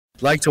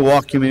I'd like to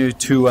welcome you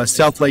to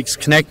Southlake's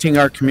Connecting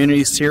Our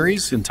Community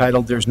series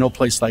entitled There's No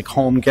Place Like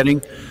Home,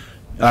 getting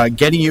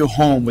you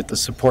home with the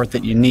support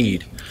that you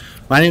need.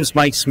 My name is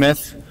Mike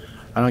Smith.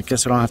 I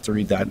guess I don't have to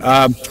read that.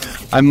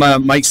 I'm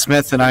Mike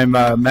Smith, and I'm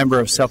a member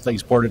of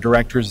Southlake's Board of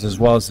Directors as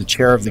well as the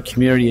chair of the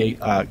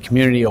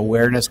Community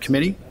Awareness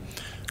Committee.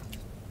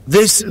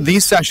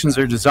 These sessions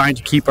are designed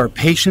to keep our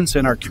patients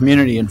and our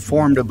community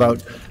informed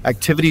about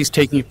activities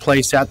taking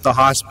place at the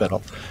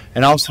hospital,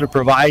 and also to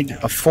provide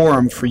a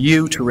forum for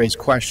you to raise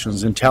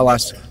questions and tell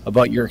us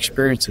about your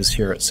experiences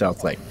here at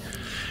Southlake.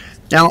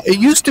 Now, it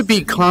used to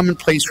be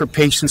commonplace for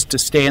patients to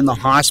stay in the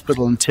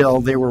hospital until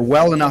they were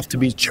well enough to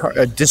be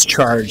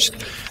discharged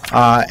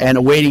and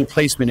awaiting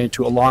placement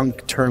into a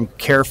long-term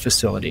care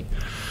facility.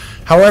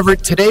 However,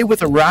 today,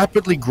 with a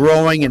rapidly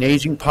growing and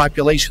aging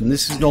population,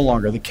 this is no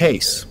longer the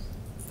case.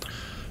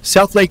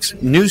 Southlake's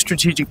new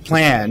strategic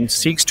plan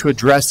seeks to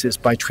address this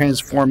by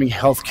transforming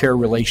healthcare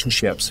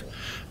relationships.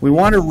 We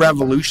want to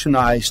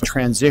revolutionize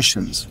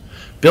transitions,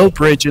 build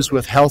bridges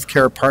with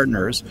healthcare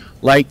partners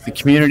like the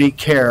Community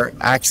Care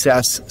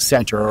Access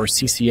Center, or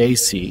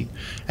CCAC,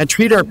 and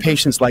treat our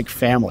patients like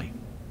family.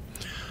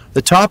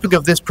 The topic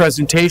of this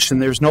presentation,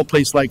 There's No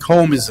Place Like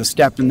Home, is a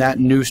step in that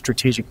new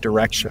strategic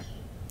direction.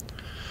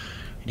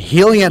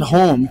 Healing at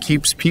home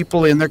keeps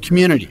people in their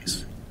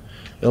communities.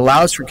 It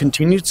allows for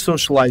continued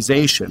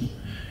socialization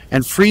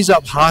and frees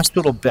up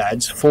hospital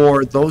beds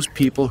for those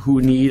people who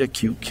need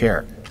acute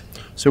care.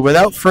 So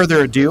without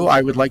further ado,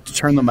 I would like to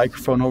turn the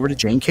microphone over to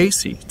Jane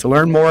Casey to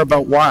learn more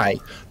about why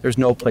there's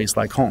no place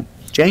like home.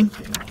 Jane?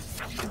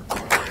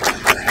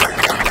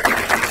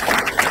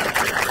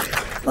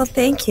 Well,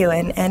 thank you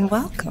and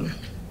welcome.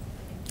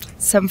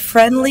 Some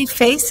friendly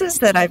faces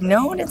that I've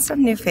known and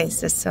some new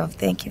faces, so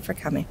thank you for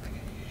coming.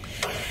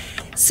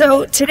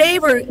 So today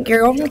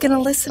you're only going to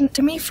listen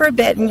to me for a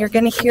bit, and you're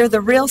going to hear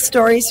the real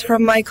stories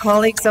from my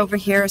colleagues over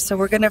here. So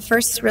we're going to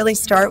first really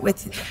start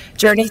with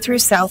Journey Through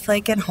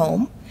Southlake and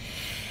Home.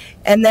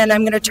 And then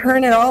I'm going to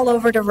turn it all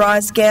over to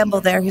Roz Gamble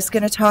there, who's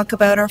going to talk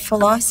about our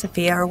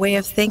philosophy, our way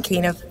of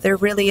thinking of there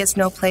really is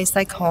no place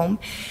like home,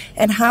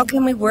 and how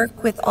can we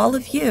work with all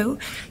of you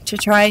to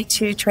try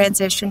to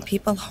transition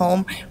people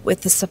home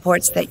with the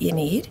supports that you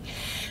need.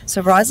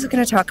 So Roz is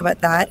going to talk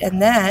about that,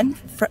 and then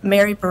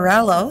Mary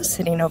Borello,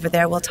 sitting over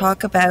there, will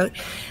talk about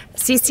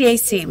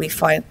CCAC, we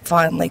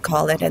fondly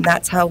call it, and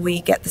that's how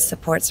we get the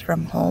supports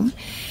from home.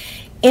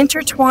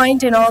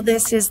 Intertwined in all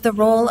this is the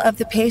role of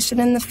the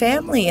patient and the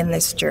family in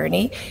this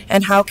journey,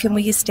 and how can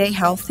we stay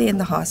healthy in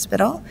the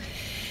hospital.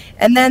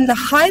 And then the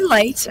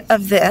highlight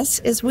of this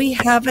is we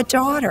have a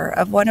daughter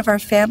of one of our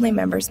family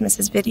members,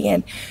 Mrs.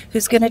 Vidian,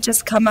 who's going to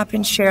just come up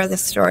and share the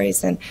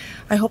stories. And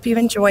I hope you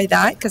enjoy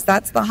that, because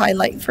that's the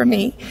highlight for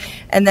me.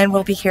 And then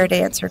we'll be here to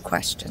answer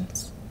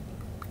questions.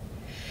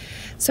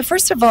 So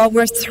first of all,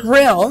 we're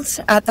thrilled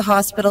at the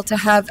hospital to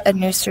have a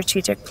new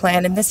strategic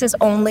plan. And this is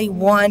only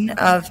one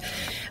of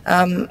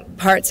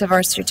parts of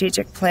our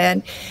strategic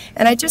plan.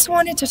 And I just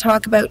wanted to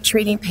talk about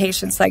treating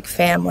patients like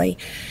family.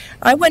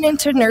 I went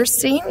into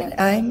nursing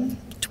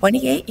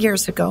 28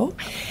 years ago,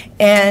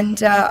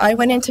 and I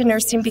went into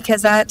nursing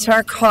because at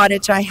our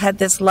cottage I had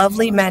this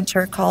lovely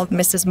mentor called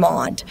Mrs.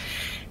 Mond.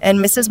 And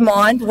Mrs.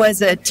 Mond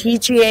was a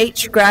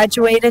TGH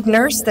graduated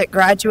nurse that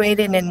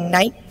graduated in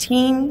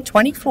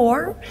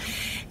 1924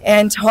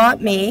 and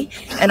taught me,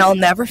 and I'll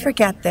never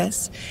forget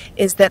this,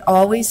 is that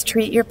always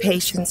treat your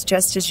patients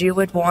just as you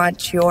would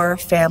want your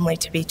family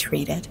to be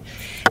treated.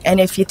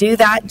 And if you do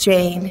that,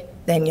 Jane,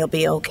 then you'll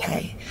be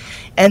okay.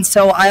 And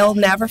so I'll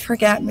never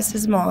forget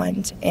Mrs.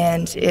 Mond,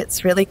 and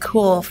it's really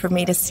cool for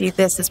me to see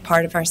this as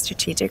part of our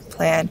strategic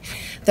plan,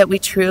 that we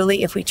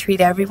truly, if we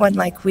treat everyone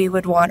like we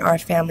would want our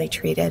family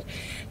treated,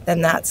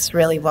 then that's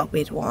really what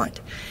we'd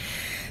want.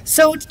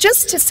 So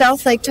just to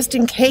Southlake, just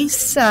in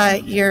case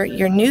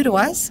you're new to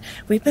us,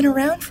 we've been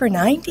around for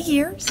 90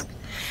 years.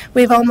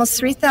 We have almost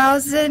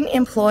 3,000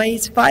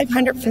 employees,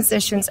 500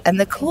 physicians, and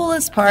the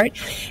coolest part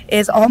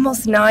is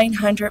almost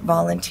 900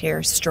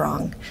 volunteers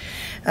strong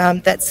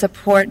that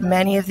support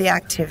many of the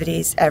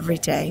activities every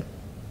day.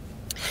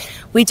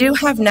 We do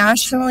have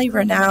nationally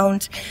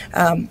renowned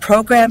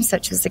programs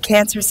such as the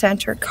Cancer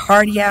Center,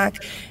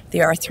 Cardiac,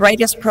 the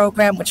Arthritis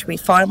Program, which we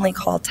fondly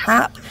call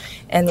TAP,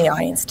 and the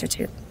Eye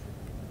Institute.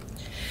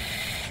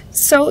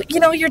 So, you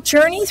know, your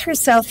journey through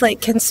Southlake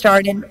can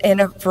start in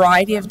a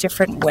variety of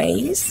different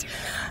ways.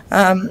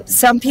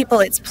 Some people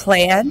it's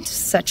planned,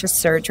 such as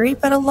surgery,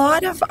 but a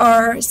lot of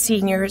our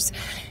seniors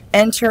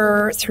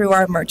enter through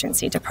our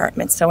emergency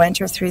department, so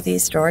enter through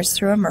these doors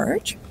through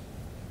Emerge.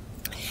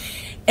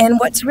 And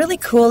what's really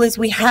cool is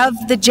we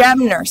have the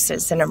gem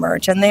nurses in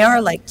Emerge, and they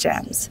are like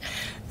gems.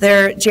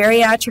 They're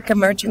geriatric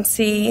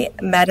emergency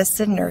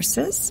medicine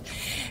nurses.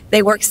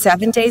 They work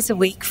 7 days a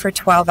week for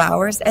 12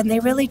 hours, and they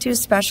really do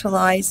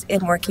specialize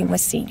in working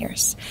with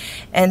seniors.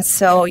 And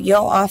so you'll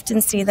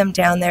often see them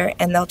down there,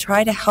 and they'll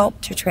try to help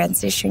to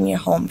transition you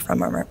home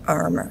from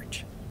our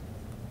Emerge.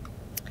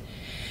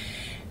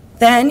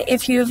 Then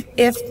if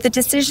the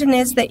decision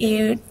is that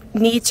you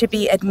need to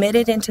be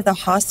admitted into the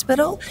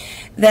hospital,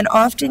 then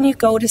often you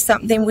go to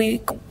something we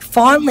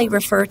fondly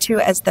refer to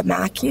as the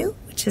MACU,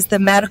 which is the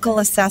Medical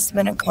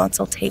Assessment and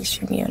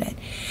Consultation Unit.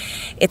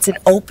 It's an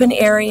open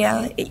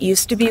area. It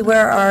used to be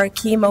where our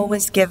chemo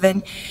was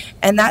given,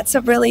 and that's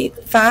a really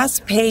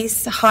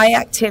fast-paced,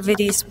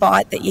 high-activity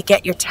spot that you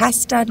get your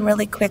tests done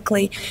really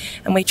quickly,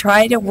 and we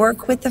try to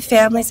work with the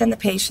families and the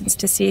patients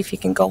to see if you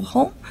can go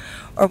home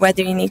or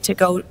whether you need to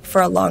go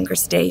for a longer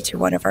stay to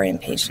one of our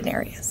inpatient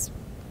areas.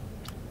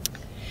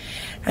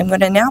 I'm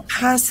going to now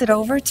pass it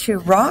over to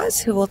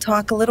Roz, who will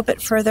talk a little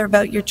bit further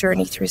about your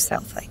journey through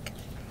Southlake.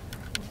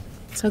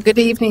 So good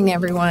evening,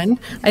 everyone.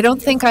 I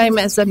don't think I'm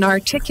as an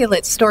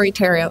articulate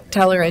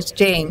storyteller as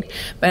Jane,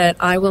 but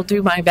I will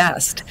do my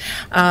best.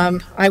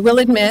 I will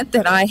admit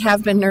that I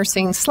have been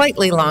nursing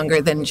slightly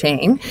longer than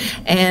Jane,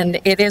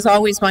 and it is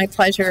always my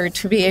pleasure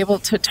to be able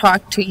to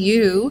talk to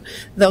you,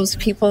 those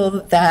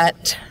people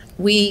that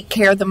we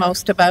care the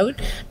most about,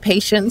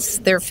 patients,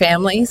 their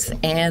families,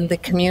 and the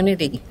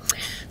community.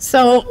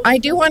 So I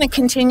do want to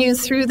continue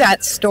through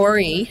that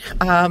story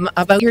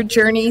about your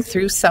journey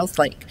through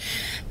Southlake.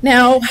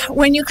 Now,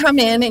 when you come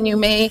in, and you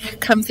may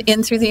come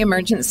in through the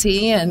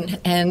emergency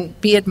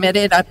and be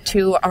admitted up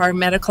to our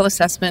medical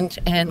assessment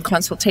and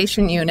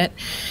consultation unit,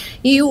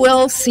 you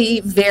will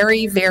see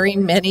very, very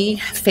many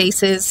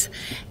faces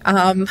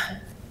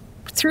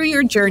through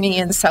your journey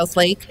in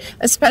Southlake,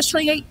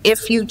 especially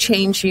if you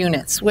change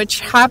units, which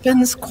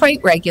happens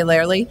quite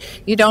regularly.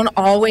 You don't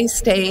always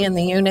stay in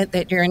the unit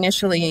that you're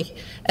initially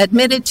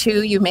admitted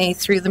to. You may,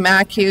 through the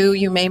MACU,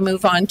 you may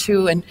move on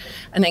to an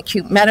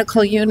acute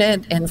medical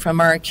unit, and from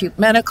our acute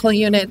medical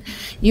unit,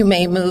 you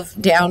may move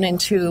down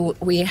into,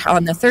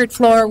 on the third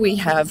floor, we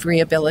have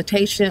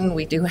rehabilitation,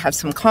 we do have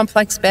some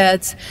complex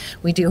beds,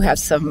 we do have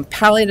some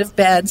palliative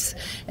beds,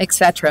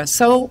 etc.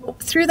 So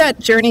through that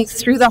journey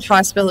through the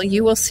hospital,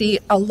 you will see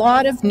a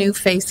lot of new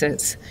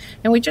faces,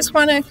 and we just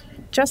want to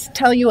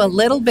tell you a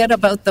little bit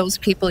about those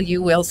people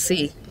you will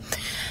see.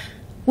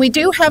 We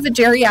do have a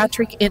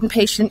geriatric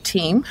inpatient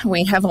team.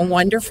 We have a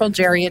wonderful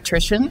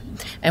geriatrician,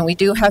 and we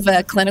do have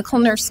a clinical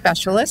nurse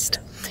specialist,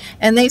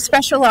 and they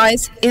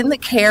specialize in the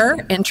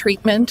care and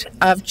treatment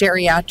of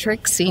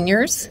geriatric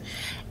seniors.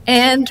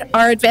 And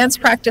our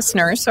advanced practice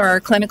nurse, or our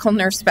clinical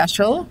nurse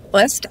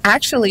specialist,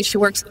 actually she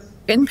works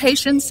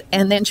inpatients,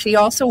 and then she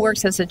also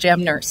works as a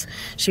gem nurse.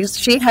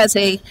 She has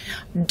a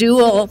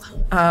dual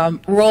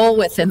role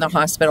within the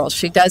hospital.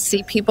 She does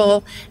see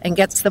people and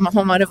gets them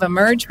home out of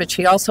emerge, but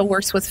she also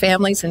works with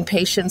families and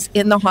patients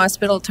in the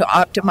hospital to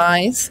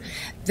optimize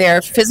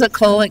their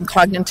physical and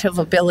cognitive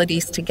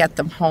abilities to get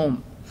them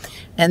home.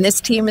 And this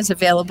team is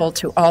available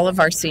to all of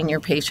our senior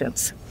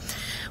patients.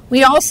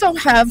 We also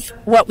have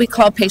what we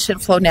call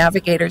patient flow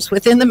navigators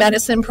within the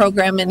medicine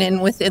program and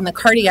within the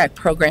cardiac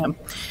program.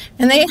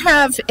 And they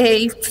have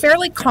a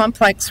fairly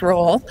complex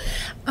role,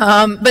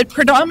 but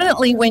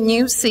predominantly when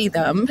you see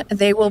them,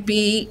 they will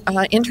be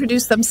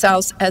introduce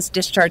themselves as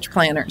discharge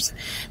planners.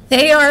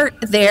 They are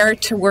there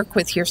to work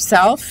with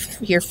yourself,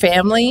 your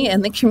family,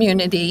 and the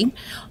community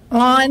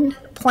on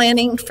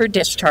planning for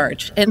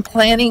discharge and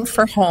planning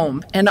for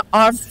home, and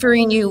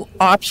offering you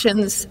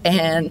options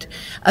and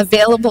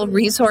available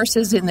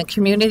resources in the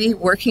community,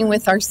 working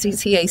with our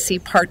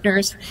CCAC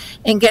partners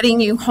and getting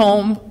you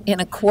home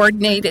in a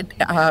coordinated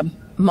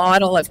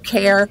model of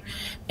care,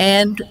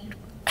 and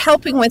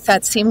helping with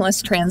that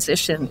seamless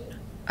transition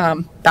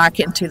back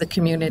into the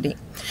community.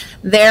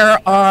 There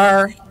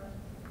are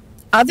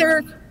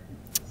other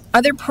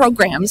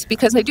programs,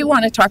 because I do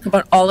want to talk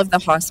about all of the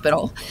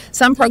hospital.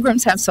 Some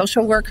programs have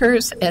social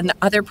workers and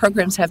other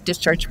programs have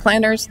discharge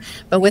planners,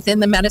 but within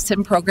the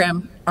medicine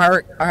program,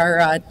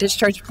 our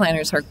discharge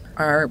planners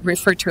are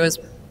referred to as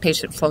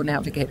patient flow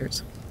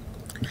navigators.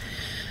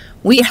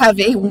 We have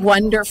a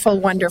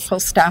wonderful, wonderful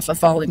staff of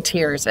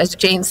volunteers. As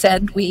Jane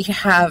said, we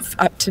have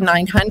up to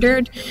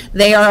 900.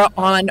 They are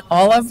on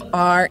all of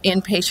our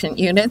inpatient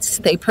units.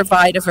 They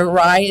provide a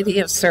variety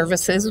of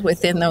services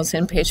within those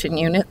inpatient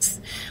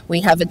units.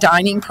 We have a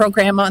dining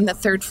program on the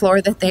third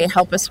floor that they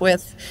help us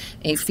with,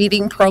 a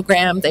feeding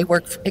program. They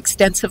work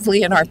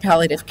extensively in our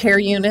palliative care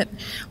unit,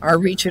 our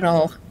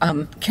regional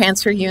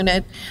cancer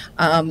unit.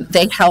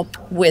 They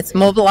help with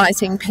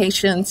mobilizing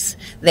patients.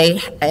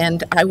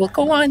 And I will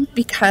go on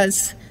because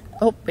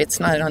oh, it's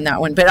not on that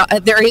one,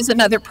 but there is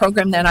another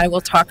program that I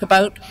will talk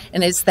about,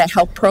 and it's the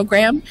HELP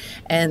program,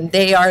 and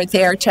they are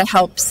there to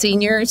help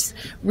seniors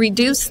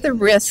reduce the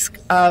risk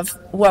of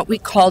what we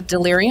call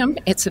delirium.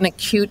 It's an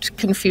acute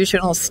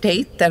confusional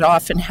state that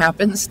often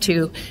happens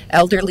to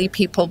elderly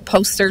people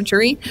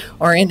post-surgery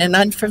or in an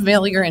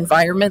unfamiliar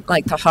environment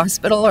like the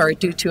hospital or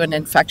due to an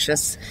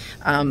infectious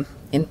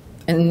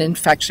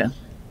infection.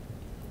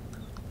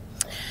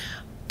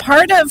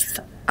 Part of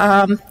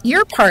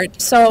your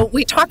part, so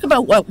we talk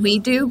about what we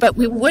do, but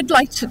we would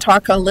like to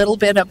talk a little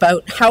bit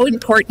about how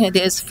important it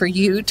is for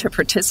you to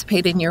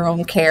participate in your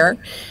own care,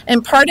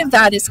 and part of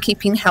that is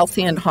keeping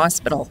healthy in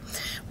hospital.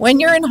 When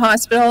you're in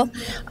hospital,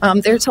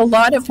 there's a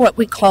lot of what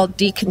we call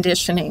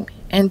deconditioning,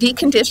 And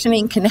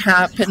deconditioning can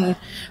happen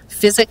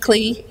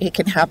physically, it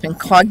can happen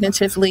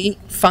cognitively,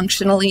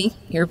 functionally,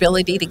 your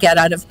ability to get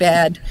out of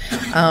bed,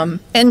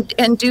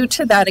 and due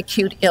to that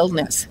acute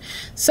illness.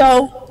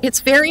 So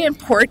it's very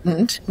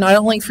important, not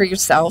only for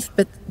yourself,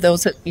 but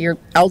those your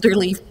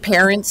elderly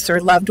parents or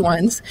loved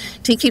ones,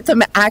 to keep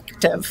them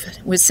active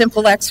with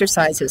simple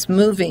exercises,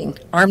 moving,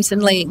 arms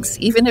and legs,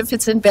 even if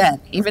it's in bed,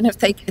 even if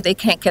they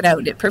can't get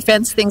out. It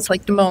prevents things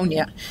like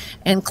pneumonia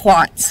and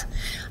clots.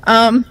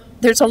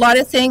 There's a lot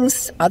of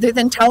things other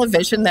than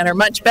television that are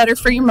much better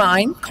for your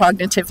mind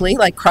cognitively,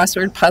 like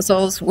crossword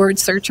puzzles, word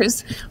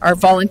searches. Our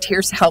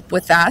volunteers help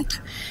with that.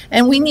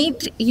 And we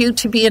need you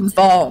to be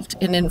involved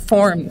and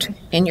informed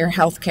in your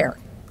health care.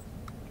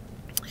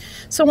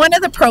 So one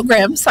of the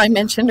programs I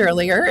mentioned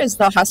earlier is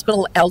the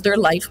Hospital Elder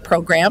Life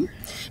Program,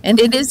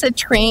 and it is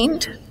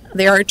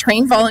there are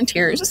trained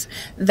volunteers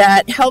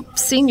that help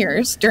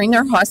seniors during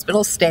their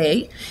hospital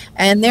stay,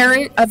 and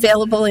they're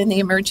available in the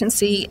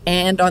emergency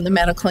and on the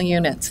medical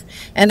units.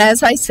 And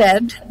as I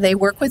said, they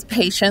work with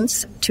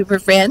patients to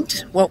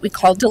prevent what we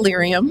call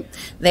delirium.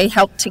 They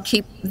help to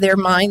keep their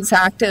minds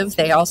active.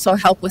 They also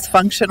help with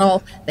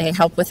functional. They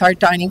help with our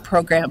dining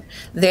program.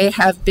 They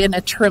have been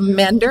a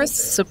tremendous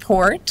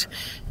support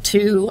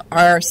to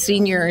our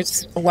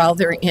seniors while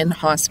they're in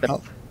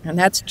hospital. And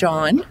that's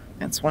John.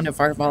 That's one of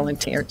our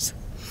volunteers.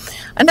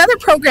 Another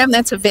program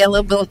that's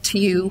available to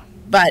you,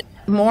 but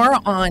more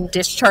on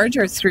discharge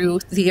or through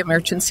the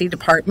emergency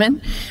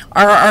department,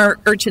 are our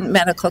urgent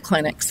medical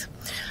clinics.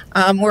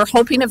 We're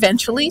hoping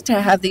eventually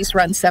to have these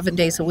run 7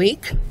 days a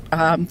week.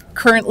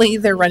 Currently,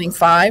 they're running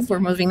 5. We're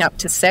moving up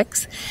to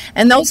 6.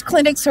 And those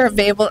clinics are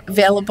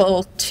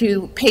available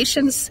to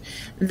patients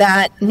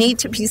that need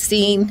to be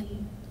seen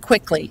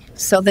quickly.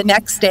 So the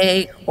next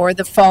day or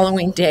the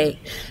following day,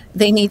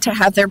 they need to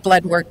have their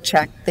blood work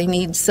checked. They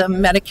need some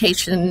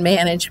medication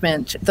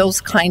management, those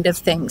kind of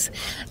things.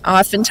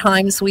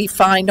 Oftentimes we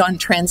find on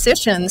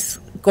transitions,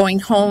 going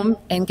home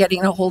and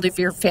getting a hold of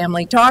your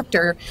family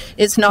doctor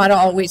is not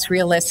always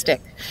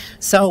realistic.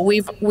 So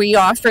we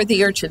offer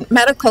the urgent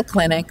medical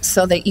clinic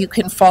so that you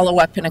can follow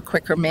up in a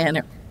quicker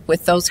manner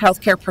with those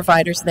healthcare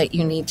providers that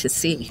you need to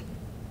see.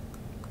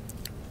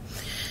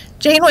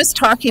 Jane was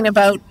talking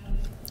about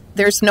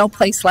there's no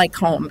place like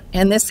home,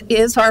 and this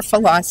is our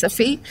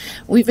philosophy.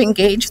 We've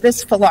engaged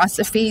this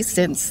philosophy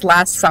since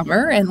last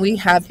summer, and we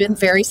have been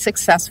very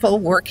successful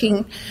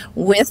working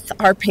with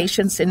our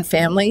patients and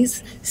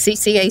families,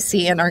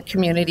 CCAC, and our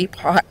community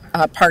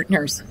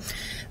partners.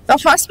 The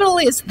hospital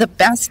is the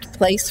best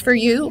place for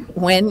you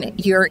when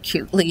you're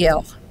acutely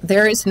ill.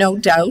 There is no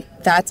doubt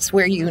that's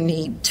where you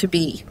need to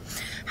be.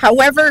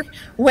 However,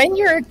 when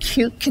your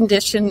acute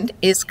condition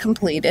is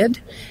completed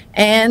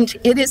and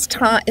it is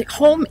time,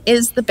 home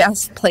is the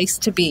best place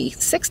to be.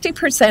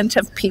 60%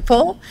 of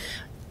people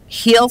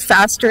heal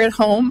faster at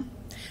home.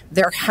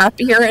 They're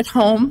happier at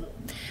home.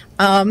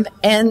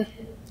 And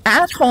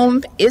at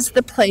home is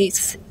the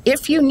place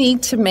if you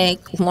need to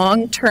make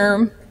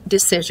long-term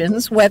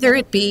decisions, whether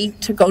it be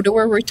to go to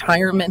a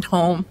retirement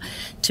home,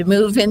 to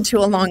move into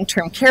a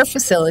long-term care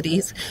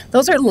facilities.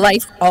 Those are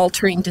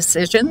life-altering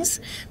decisions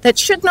that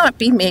should not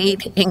be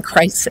made in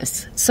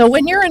crisis. So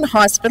when you're in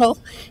hospital,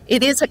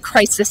 it is a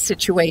crisis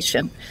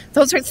situation.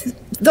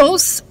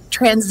 Those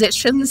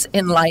transitions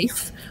in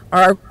life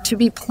are to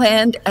be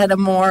planned at a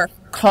more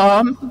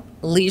calm,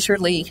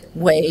 leisurely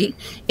way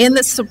in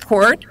the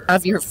support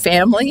of your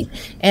family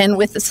and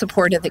with the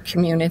support of the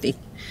community.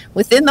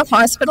 Within the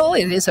hospital,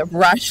 it is a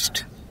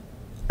rushed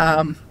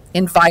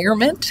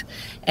environment,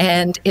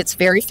 and it's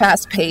very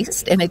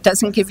fast-paced, and it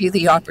doesn't give you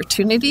the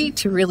opportunity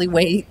to really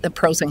weigh the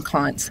pros and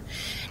cons.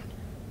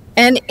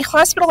 And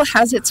hospital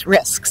has its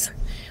risks.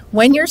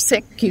 When you're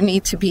sick, you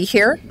need to be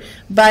here,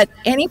 but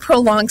any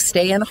prolonged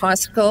stay in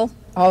hospital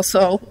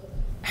also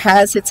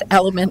has its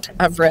element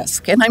of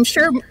risk. And I'm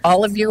sure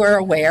all of you are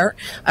aware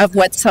of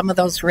what some of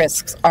those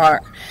risks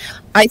are.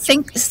 I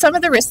think some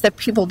of the risks that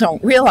people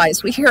don't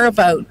realize, we hear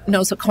about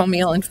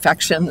nosocomial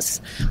infections,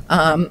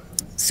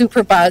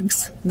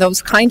 superbugs,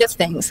 those kind of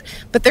things.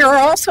 But there are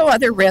also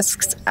other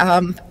risks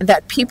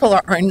that people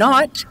are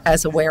not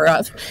as aware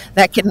of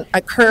that can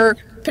occur,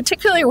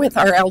 particularly with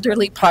our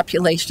elderly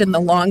population, the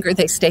longer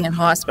they stay in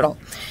hospital.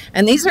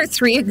 And these are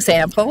 3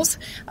 examples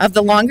of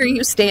the longer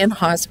you stay in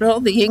hospital,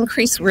 the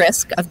increased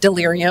risk of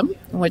delirium,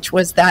 which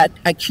was that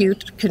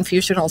acute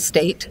confusional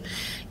state,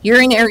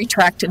 urinary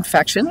tract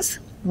infections.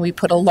 We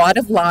put a lot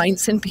of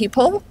lines in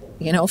people,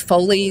 you know,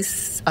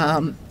 Foley's,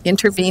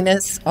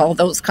 intravenous, all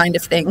those kind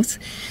of things,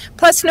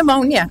 plus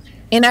pneumonia,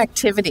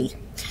 inactivity.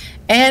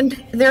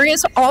 And there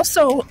is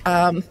also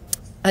a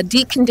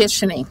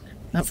deconditioning,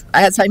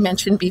 as I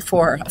mentioned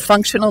before, a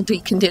functional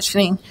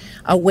deconditioning,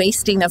 a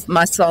wasting of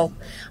muscle,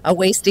 a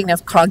wasting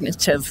of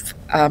cognitive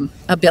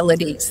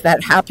abilities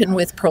that happen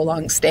with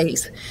prolonged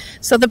stays.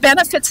 So the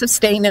benefits of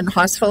staying in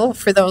hospital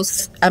for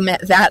those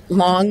that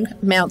long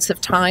amounts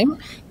of time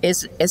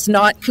is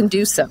not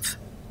conducive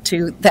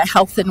to the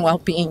health and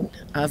well-being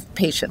of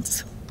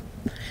patients.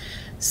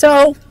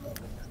 So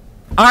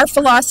our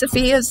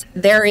philosophy is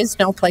there is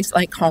no place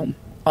like home.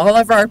 all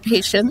of our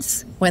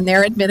patients, when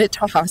they're admitted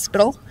to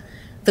hospital,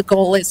 the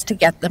goal is to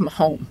get them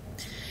home.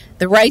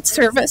 The right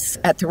service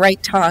at the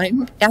right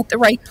time, at the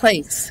right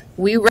place.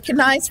 We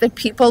recognize that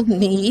people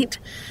need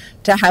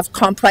to have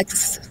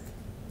complex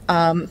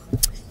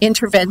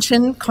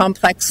intervention,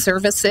 complex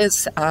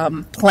services,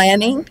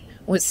 planning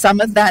with some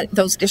of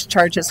those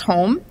discharges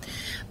home.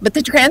 But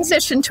the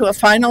transition to a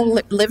final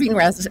living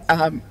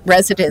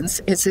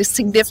residence is a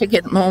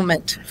significant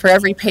moment for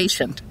every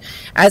patient.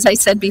 As I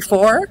said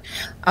before,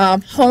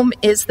 home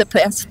is the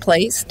best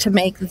place to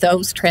make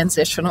those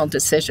transitional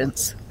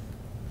decisions.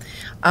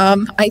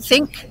 I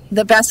think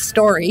the best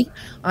story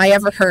I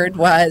ever heard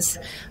was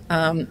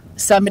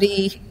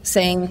somebody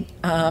saying,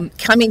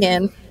 coming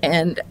in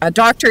and a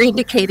doctor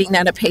indicating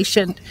that a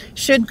patient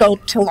should go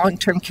to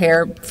long-term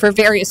care for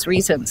various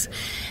reasons.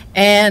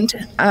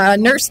 And a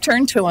nurse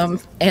turned to him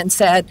and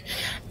said,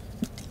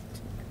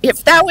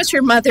 if that was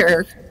your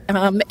mother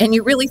and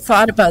you really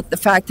thought about the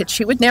fact that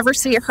she would never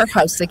see her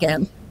house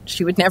again,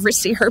 she would never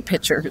see her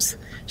pictures,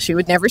 she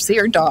would never see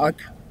her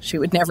dog, she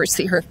would never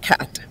see her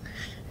cat,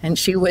 and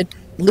she would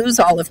lose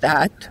all of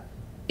that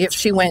if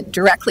she went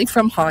directly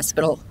from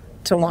hospital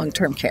to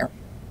long-term care.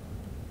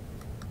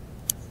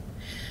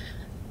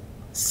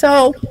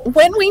 So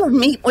when we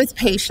meet with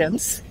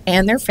patients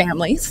and their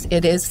families,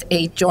 it is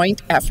a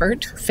joint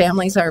effort.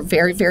 Families are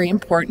very, very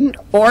important,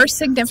 or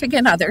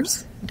significant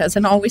others. It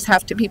doesn't always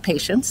have to be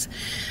patients.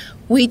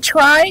 We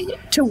try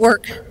to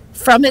work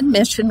from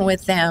admission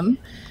with them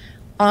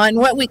on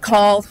what we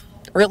call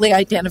early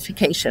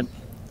identification.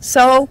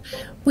 So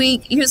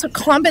we use a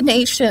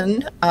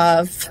combination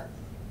of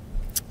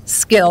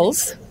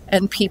skills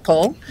and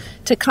people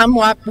to come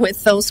up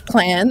with those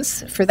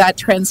plans for that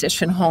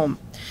transition home.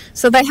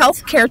 So the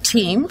healthcare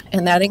team,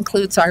 and that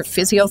includes our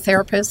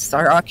physiotherapists,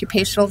 our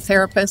occupational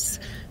therapists,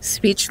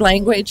 speech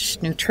language,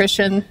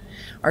 nutrition,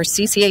 our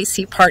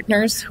CCAC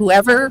partners,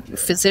 whoever,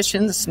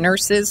 physicians,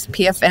 nurses,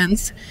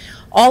 PFNs,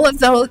 all of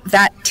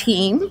that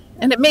team,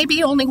 and it may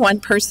be only one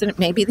person, it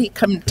may be the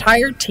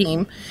entire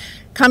team,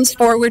 comes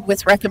forward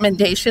with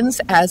recommendations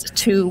as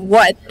to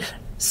what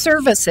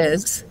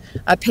services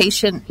a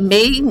patient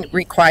may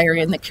require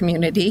in the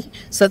community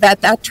so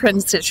that that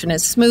transition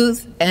is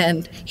smooth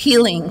and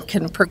healing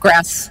can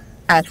progress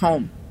at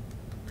home.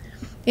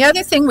 The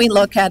other thing we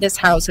look at is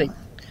housing.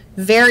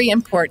 Very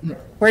important.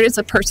 Where does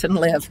a person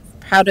live?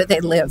 How do they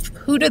live?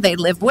 Who do they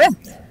live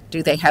with?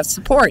 Do they have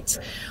supports?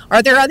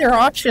 Are there other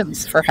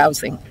options for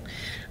housing?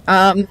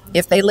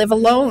 If they live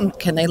alone,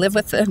 can they live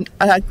with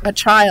a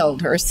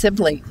child or a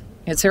sibling?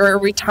 Is there a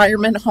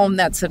retirement home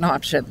that's an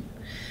option?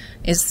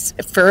 Is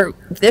for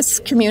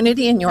this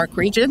community in York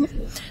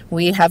Region,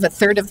 we have a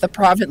third of the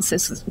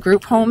province's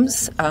group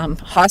homes,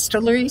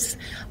 hostelries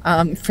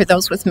for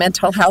those with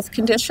mental health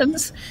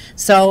conditions.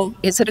 So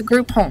is it a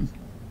group home?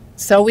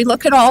 So we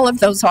look at all of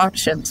those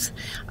options.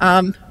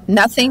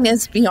 Nothing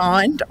is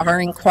beyond our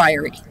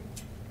inquiry.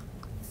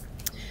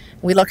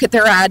 We look at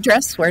their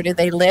address, where do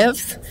they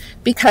live?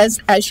 Because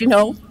as you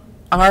know,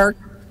 our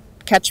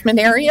catchment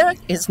area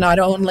is not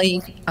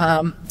only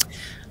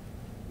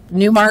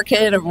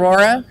Newmarket,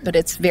 Aurora, but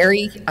it's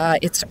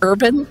it's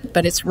urban,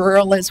 but it's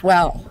rural as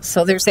well.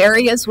 So there's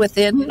areas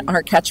within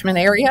our catchment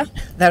area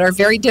that are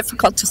very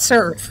difficult to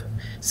serve.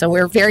 So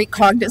we're very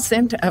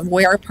cognizant of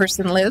where a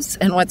person lives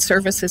and what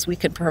services we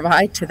can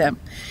provide to them.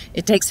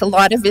 It takes a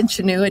lot of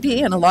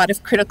ingenuity and a lot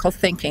of critical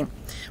thinking.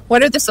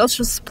 What are the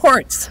social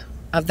supports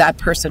of that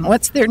person?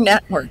 What's their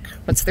network?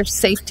 What's their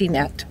safety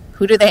net?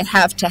 Who do they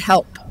have to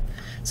help?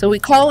 So we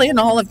call in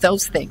all of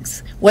those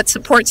things. What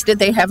supports did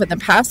they have in the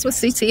past with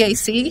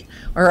CCAC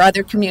or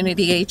other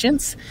community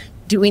agents?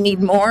 Do we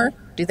need more?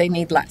 Do they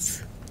need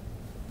less?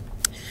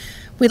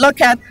 We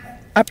look at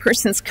a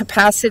person's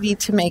capacity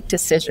to make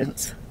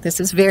decisions.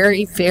 This is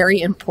very, very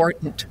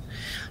important.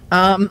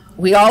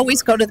 We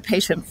always go to the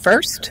patient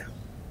first.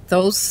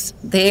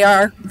 They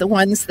are the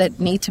ones that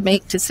need to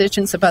make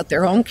decisions about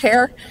their own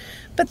care.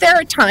 But there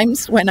are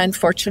times when,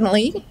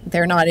 unfortunately,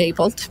 they're not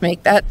able to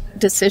make that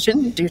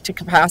decision due to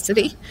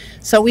capacity.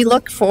 So we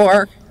look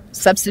for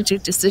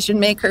substitute decision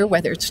maker,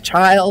 whether it's a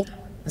child,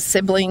 a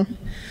sibling,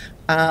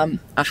 a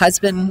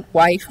husband,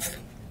 wife.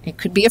 It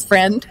could be a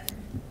friend,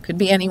 could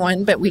be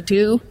anyone, but we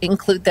do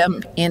include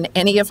them in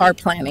any of our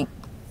planning.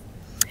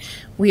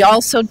 We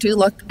also do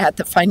look at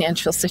the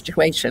financial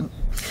situation.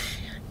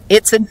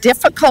 It's a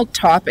difficult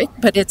topic,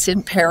 but it's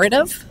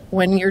imperative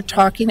when you're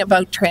talking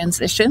about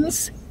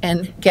transitions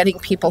and getting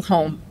people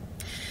home,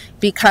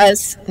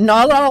 because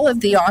not all of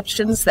the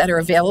options that are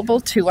available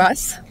to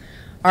us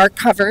are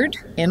covered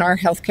in our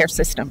healthcare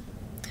system.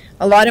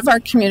 A lot of our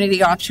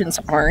community options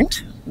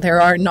aren't.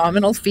 There are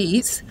nominal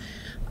fees.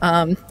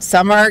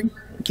 Some are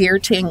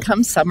geared to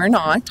income, some are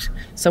not.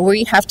 So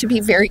we have to be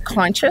very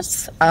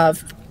conscious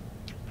of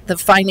the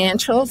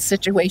financial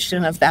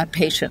situation of that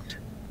patient.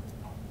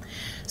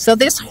 So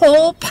this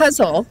whole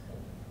puzzle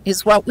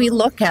is what we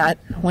look at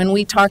when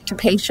we talk to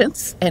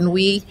patients and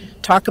we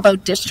talk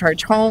about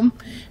discharge home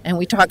and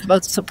we talk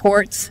about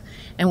supports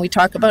and we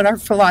talk about our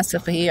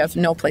philosophy of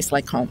no place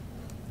like home.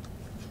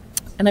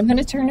 And I'm going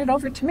to turn it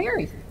over to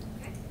Mary.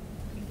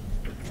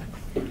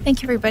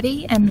 Thank you,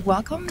 everybody, and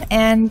welcome,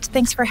 and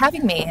thanks for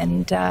having me.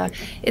 And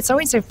it's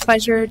always a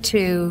pleasure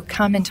to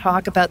come and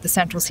talk about the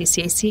Central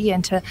CCAC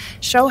and to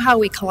show how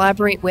we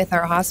collaborate with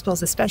our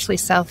hospitals, especially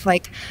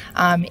Southlake,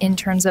 in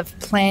terms of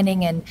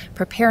planning and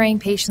preparing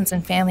patients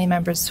and family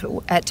members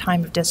at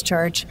time of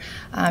discharge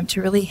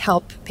to really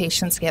help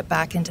patients get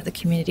back into the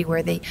community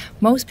where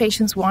most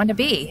patients want to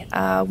be.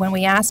 When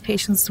we ask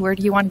patients, where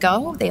do you want to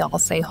go? They all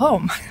say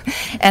home,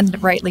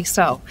 and rightly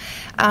so.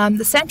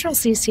 The Central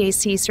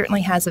CCAC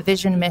certainly has a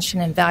vision,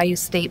 mission, and value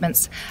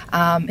statements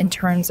in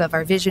terms of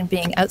our vision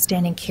being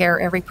outstanding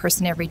care, every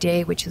person, every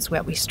day, which is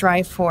what we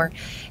strive for.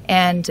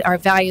 And our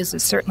values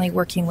is certainly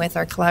working with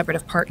our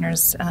collaborative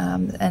partners,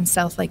 and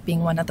Southlake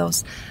being one of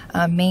those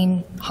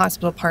main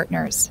hospital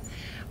partners.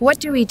 What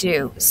do we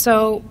do?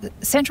 So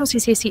Central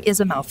CCAC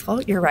is a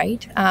mouthful, you're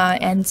right,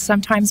 and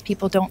sometimes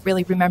people don't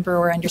really remember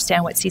or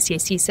understand what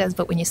CCAC says,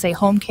 but when you say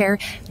home care,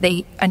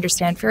 they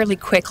understand fairly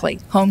quickly.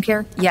 Home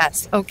care?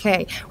 Yes.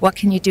 Okay. What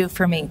can you do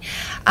for me?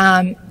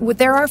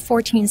 There are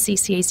 14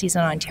 CCACs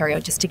in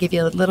Ontario, just to give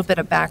you a little bit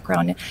of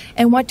background.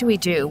 And what do we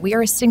do? We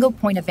are a single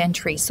point of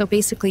entry, so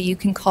basically you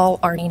can call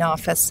our main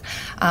office,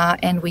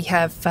 and we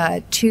have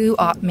two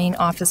main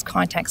office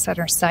contacts at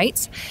our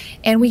sites,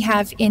 and we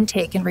have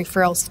intake and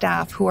referral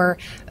staff who are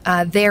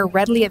there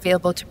readily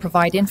available to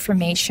provide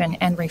information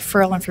and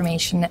referral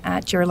information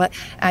at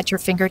your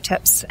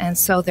fingertips, and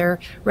so they're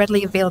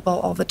readily available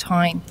all the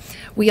time.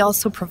 We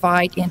also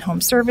provide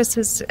in-home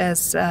services,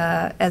 as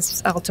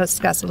I'll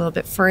discuss a little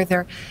bit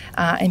further.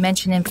 I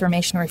mentioned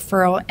information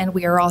referral, and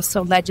we are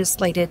also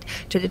legislated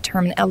to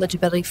determine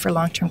eligibility for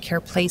long-term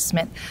care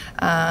placement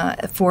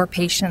for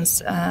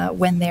patients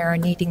when they're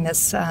needing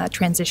this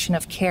transition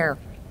of care.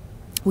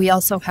 We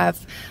also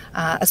have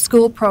a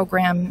school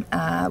program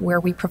where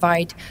we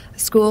provide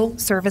school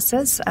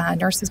services,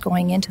 nurses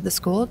going into the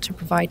school to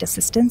provide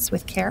assistance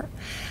with care.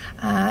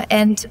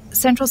 And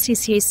Central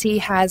CCAC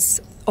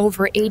has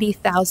over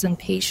 80,000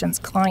 patients,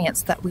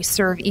 clients that we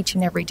serve each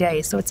and every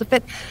day. So it's a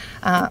bit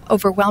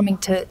overwhelming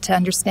to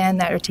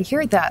understand that or to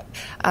hear that.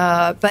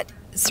 But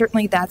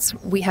certainly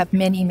we have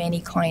many,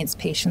 many clients,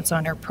 patients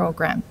on our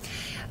program.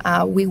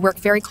 We work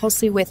very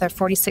closely with our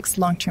 46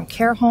 long-term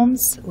care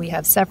homes. We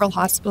have several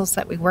hospitals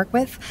that we work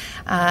with.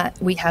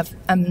 We have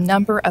a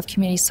number of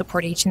community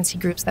support agency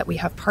groups that we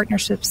have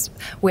partnerships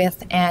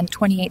with, and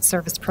 28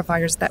 service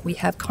providers that we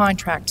have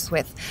contracts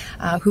with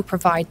who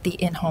provide the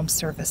in-home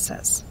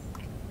services.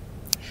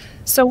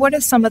 So what are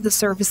some of the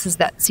services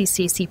that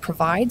CCAC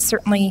provides?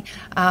 Certainly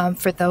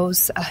for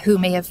those who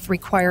may have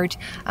required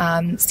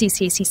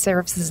CCAC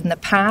services in the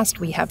past,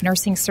 we have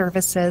nursing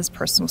services,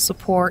 personal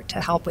support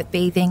to help with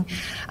bathing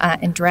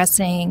and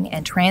dressing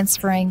and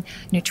transferring,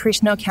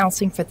 nutritional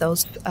counseling for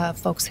those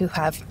folks who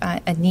have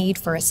a need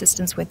for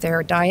assistance with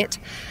their diet.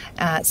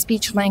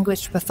 Speech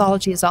language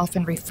pathology is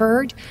often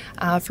referred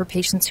for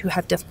patients who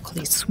have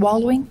difficulty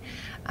swallowing.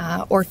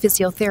 Or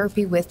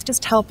physiotherapy with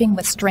just helping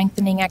with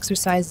strengthening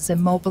exercises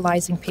and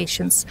mobilizing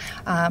patients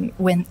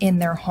when in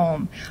their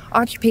home.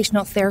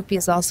 Occupational therapy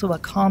is also a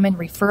common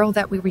referral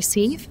that we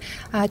receive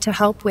to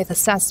help with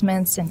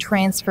assessments and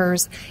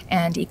transfers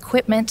and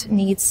equipment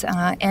needs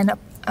and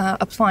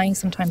applying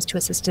sometimes to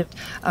assistive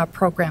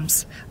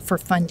programs for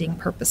funding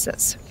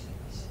purposes.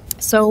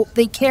 So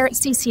the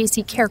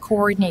CCAC care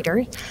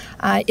coordinator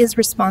is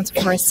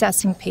responsible for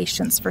assessing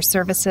patients for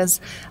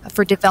services,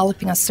 for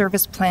developing a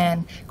service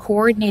plan,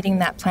 coordinating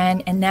that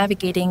plan, and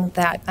navigating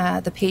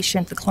that the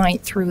patient, the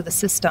client, through the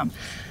system.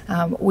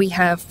 We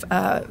have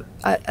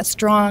a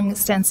strong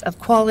sense of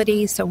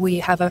quality, so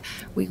we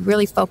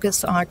really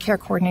focus on our care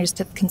coordinators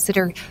to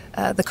consider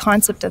the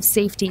concept of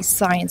safety,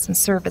 science, and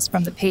service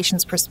from the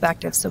patient's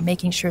perspective. So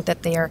making sure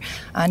that they are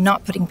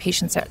not putting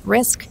patients at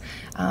risk,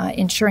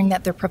 ensuring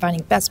that they're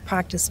providing best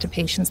practice to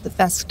patients, the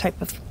best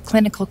type of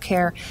clinical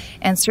care,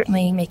 and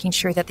certainly making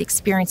sure that the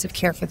experience of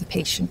care for the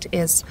patient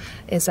is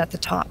at the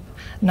top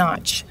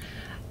notch.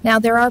 Now,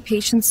 there are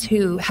patients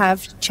who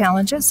have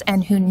challenges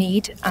and who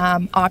need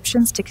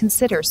options to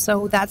consider.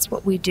 So that's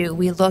what we do.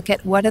 We look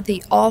at what are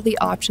all the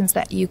options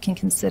that you can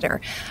consider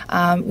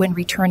when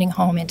returning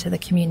home into the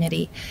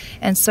community.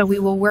 And so we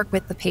will work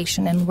with the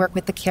patient and work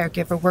with the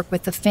caregiver, work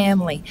with the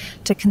family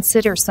to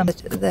consider some of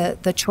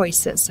the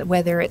choices,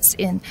 whether it's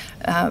in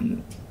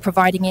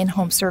providing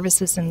in-home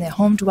services in the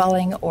home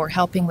dwelling, or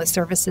helping with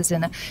services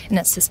in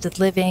assisted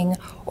living,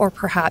 or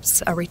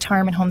perhaps a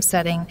retirement home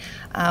setting.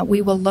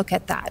 We will look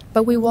at that.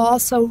 But we will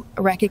also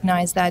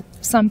recognize that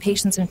some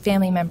patients and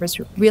family members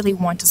really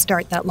want to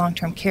start that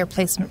long-term care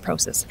placement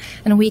process,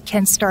 and we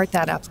can start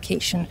that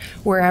application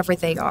wherever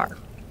they are.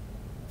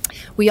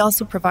 We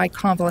also provide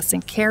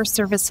convalescent care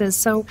services,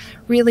 so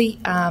really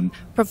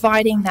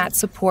providing that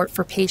support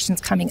for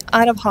patients coming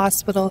out of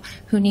hospital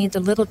who need a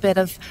little bit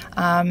of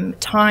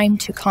time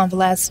to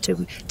convalesce,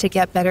 to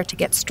get better, to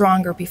get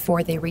stronger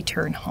before they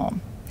return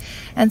home.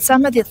 And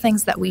some of the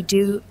things that we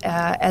do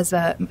as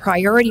a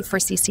priority for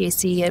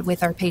CCAC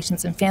with our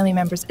patients and family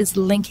members is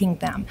linking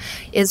them,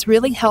 is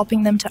really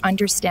helping them to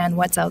understand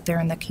what's out there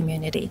in the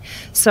community.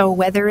 So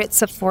whether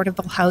it's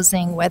affordable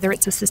housing, whether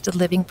it's assisted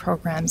living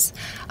programs,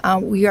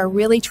 we are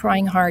really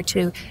trying hard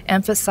to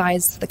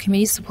emphasize the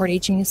community support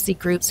agency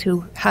groups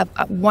who have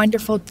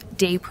wonderful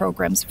day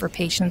programs for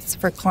patients,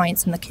 for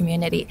clients in the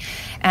community,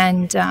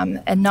 and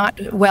not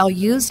well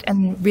used,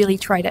 and really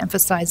try to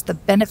emphasize the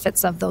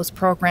benefits of those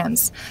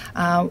programs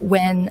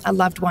when a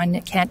loved one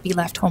can't be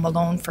left home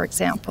alone, for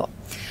example.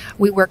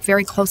 We work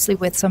very closely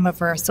with some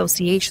of our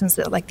associations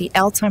like the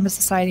Alzheimer's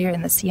Society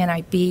and the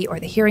CNIB or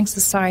the Hearing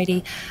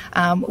Society,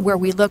 where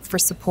we look for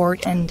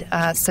support and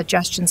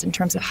suggestions in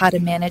terms of how to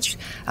manage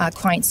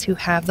clients who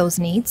have those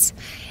needs,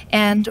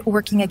 and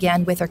working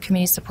again with our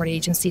community support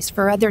agencies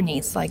for other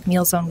needs like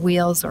Meals on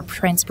Wheels or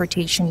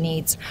transportation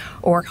needs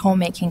or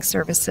homemaking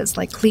services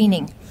like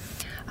cleaning.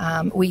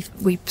 We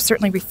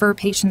certainly refer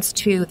patients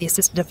to the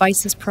assisted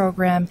devices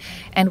program,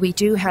 and we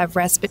do have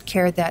respite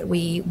care that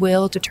we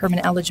will determine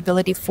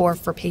eligibility for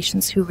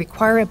patients who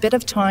require a bit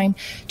of time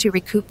to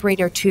recuperate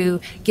or to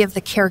give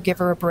the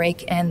caregiver a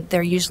break, and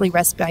they're usually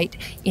respite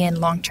in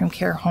long-term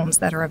care homes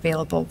that are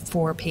available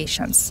for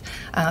patients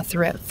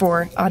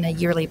on a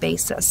yearly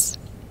basis.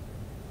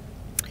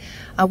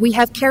 We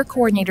have care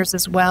coordinators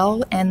as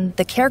well, and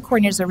the care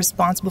coordinators are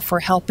responsible for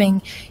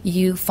helping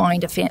you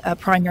find a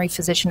primary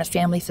physician, a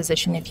family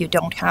physician if you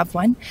don't have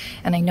one.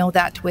 And I know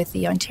that with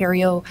the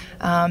Ontario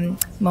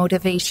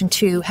motivation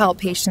to help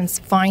patients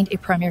find a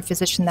primary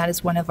physician, that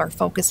is one of our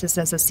focuses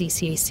as a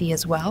CCAC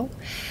as well.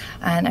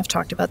 And I've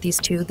talked about these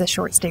two, the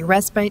short stay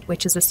respite,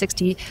 which is a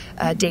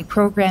 60-day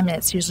program, and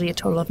it's usually a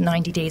total of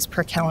 90 days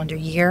per calendar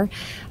year.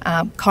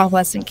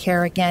 Convalescent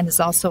care, again, is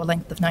also a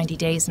length of 90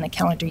 days in a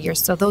calendar year.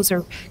 So those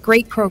are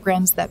great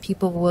programs that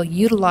people will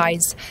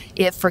utilize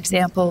if, for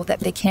example, that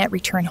they can't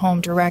return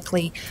home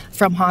directly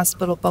from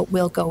hospital but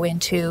will go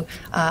into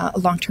a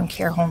long-term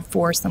care home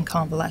for some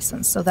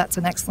convalescence. So that's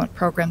an excellent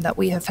program that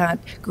we have had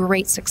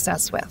great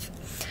success with.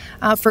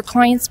 For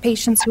clients,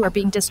 patients who are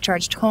being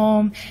discharged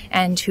home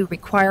and who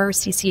require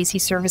CCAC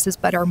services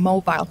but are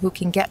mobile, who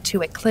can get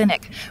to a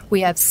clinic,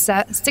 we have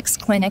 6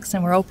 clinics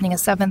and we're opening a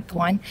 7th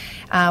one.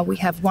 We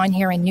have one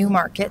here in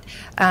Newmarket,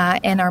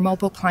 and our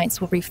mobile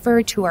clients will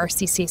refer to our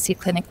CCAC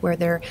clinic where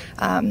they're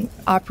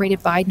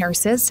operated by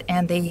nurses,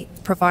 and they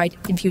provide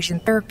infusion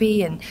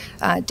therapy and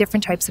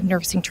different types of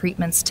nursing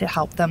treatments to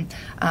help them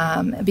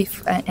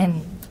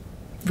and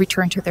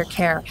return to their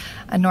care,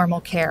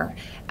 normal care.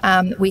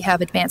 We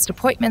have advanced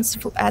appointments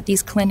at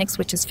these clinics,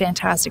 which is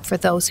fantastic for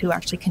those who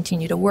actually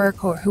continue to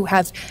work or who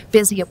have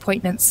busy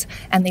appointments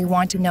and they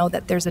want to know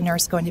that there's a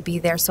nurse going to be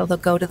there. So they'll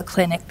go to the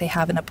clinic, they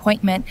have an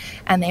appointment,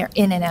 and they're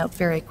in and out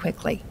very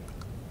quickly.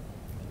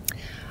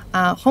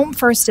 Home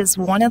First is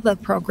one of the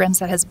programs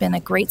that has been a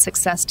great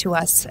success to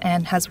us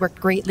and has worked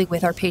greatly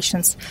with our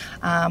patients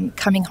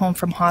coming home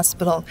from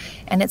hospital,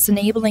 and it's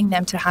enabling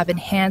them to have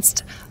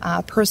enhanced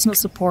personal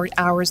support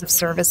hours of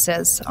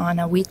services on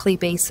a weekly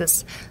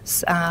basis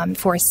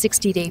for a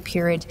 60-day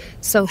period,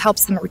 so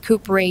helps them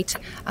recuperate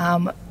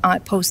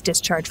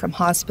post-discharge from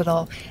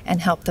hospital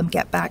and help them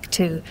get back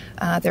to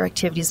their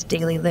activities of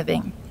daily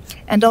living,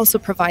 and also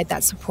provide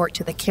that support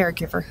to the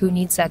caregiver who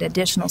needs that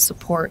additional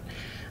support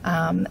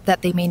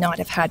that they may not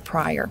have had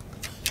prior.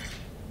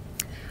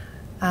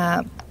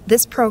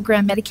 This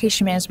program,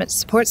 Medication Management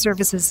Support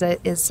Services,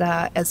 is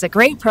a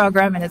great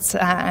program, and it's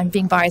I'm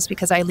being biased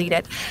because I lead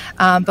it.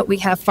 But we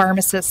have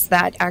pharmacists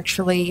that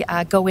actually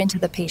go into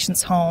the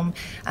patient's home,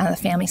 the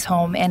family's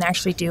home, and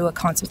actually do a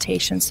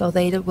consultation. So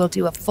they will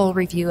do a full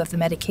review of the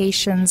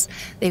medications.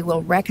 They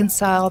will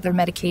reconcile their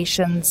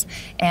medications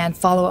and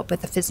follow up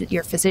with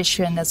your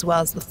physician as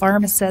well as the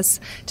pharmacist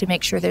to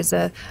make sure there's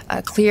a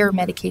clear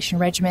medication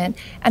regimen.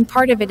 And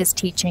part of it is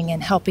teaching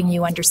and helping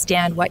you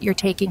understand what you're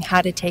taking,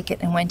 how to take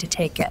it, and when to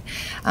take it.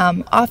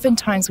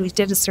 Oftentimes we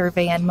did a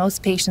survey and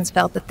most patients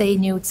felt that they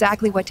knew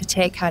exactly what to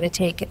take, how to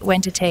take it, when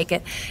to take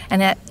it,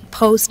 and at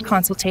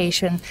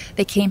post-consultation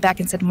they came back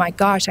and said, my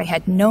gosh, I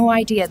had no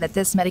idea that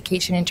this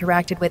medication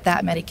interacted with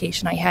that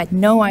medication. I had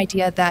no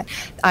idea that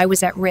I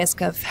was at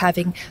risk of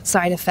having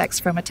side effects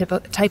from a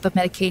type of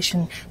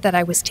medication that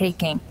I was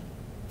taking.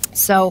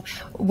 So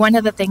one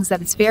of the things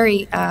that is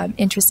very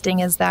interesting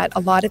is that a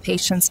lot of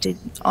patients do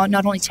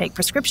not only take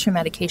prescription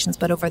medications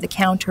but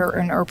over-the-counter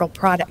and herbal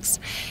products.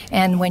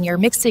 And when you're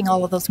mixing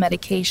all of those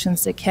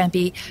medications, it can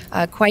be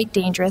quite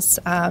dangerous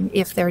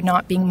if they're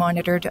not being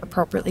monitored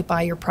appropriately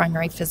by your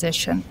primary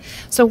physician.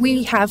 So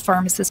we have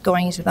pharmacists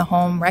going into the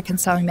home,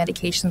 reconciling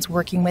medications,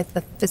 working with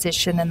the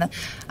physician and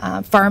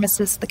the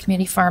pharmacist, the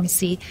community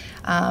pharmacy,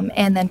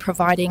 and then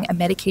providing a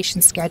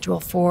medication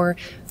schedule for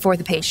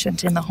the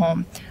patient in the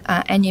home.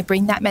 And you you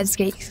bring that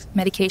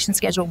medication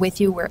schedule with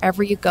you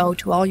wherever you go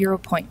to all your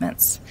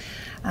appointments.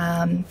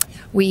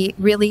 We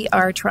really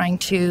are trying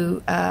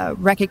to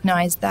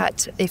recognize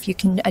that if you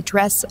can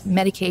address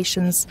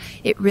medications,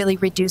 it really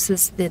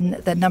reduces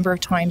the number of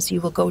times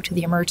you will go to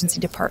the emergency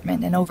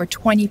department. And over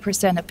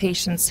 20% of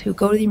patients who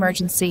go to the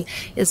emergency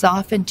is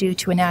often due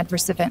to an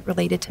adverse event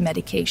related to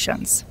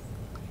medications.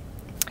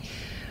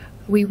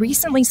 We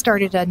recently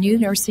started a new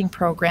nursing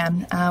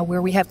program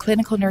where we have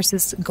clinical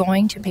nurses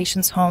going to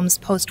patients' homes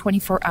post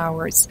 24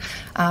 hours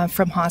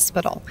from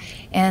hospital.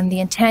 And the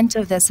intent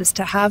of this is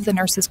to have the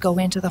nurses go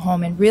into the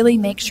home and really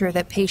make sure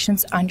that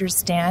patients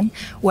understand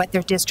what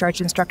their discharge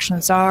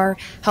instructions are,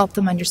 help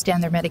them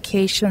understand their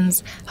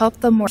medications, help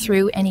them work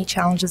through any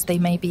challenges they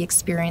may be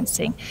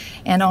experiencing.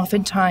 And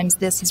oftentimes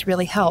this has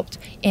really helped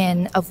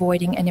in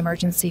avoiding an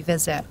emergency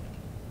visit.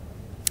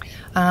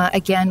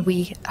 Again,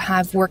 we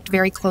have worked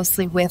very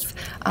closely with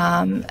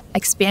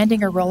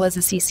expanding our role as a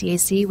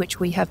CCAC,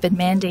 which we have been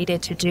mandated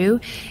to do,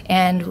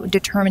 and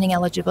determining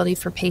eligibility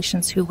for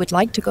patients who would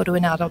like to go to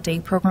an adult day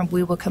program.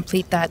 We will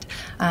complete that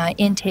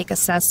intake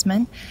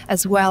assessment,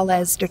 as well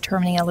as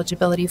determining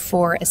eligibility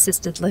for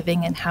assisted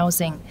living and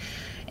housing.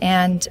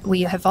 And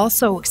we have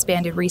also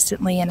expanded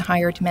recently and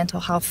hired mental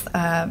health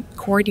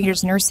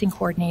coordinators, nursing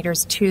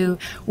coordinators to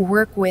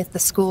work with the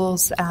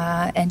schools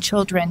and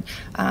children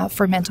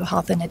for mental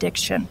health and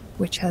addiction,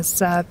 which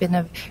has been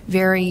a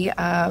very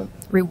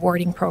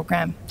rewarding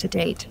program to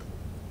date.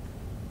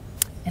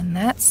 And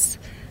that's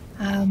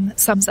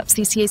sums up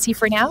CCAC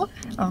for now.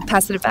 I'll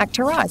pass it back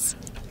to Roz.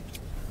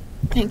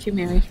 Thank you,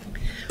 Mary.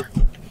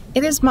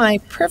 It is my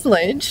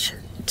privilege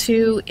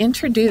to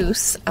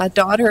introduce a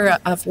daughter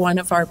of one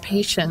of our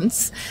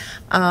patients.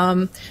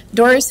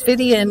 Doris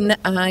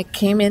Vidian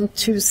came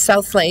into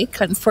Southlake.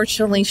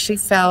 Unfortunately, she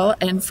fell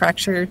and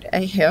fractured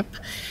a hip.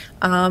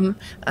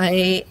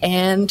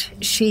 And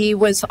she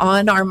was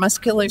on our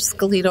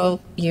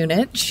musculoskeletal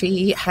unit.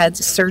 She had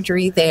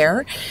surgery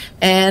there.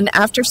 And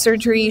after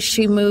surgery,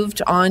 she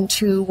moved on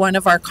to one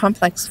of our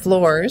complex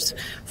floors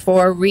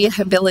for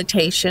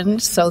rehabilitation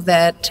so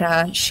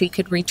that she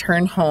could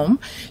return home.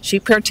 She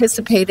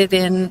participated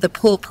in the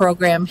pool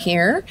program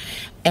here,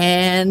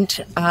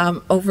 and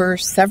over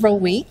several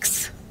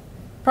weeks,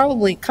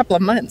 probably a couple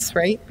of months,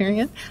 right,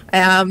 Marianne?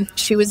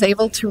 She was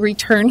able to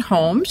return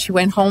home. She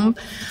went home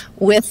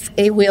with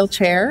a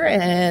wheelchair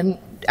and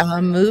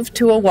moved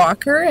to a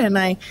walker,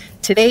 and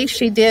today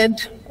she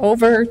did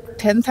over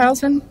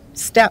 10,000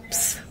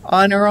 steps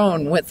on her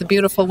own with the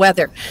beautiful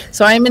weather.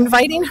 So I'm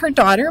inviting her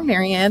daughter,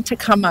 Marianne, to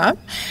come up.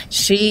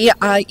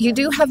 You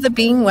do have the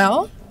Being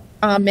Well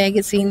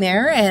magazine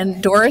there,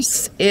 and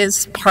Doris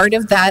is part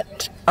of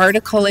that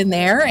article in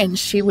there, and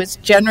she was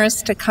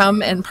generous to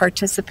come and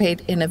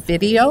participate in a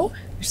video.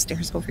 There's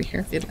stairs over here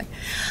if you'd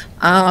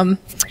like.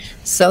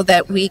 So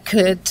that we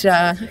could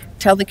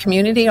tell the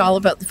community all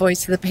about the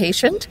voice of the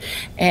patient.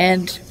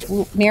 And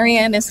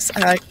Marianne has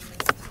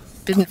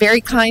been very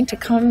kind to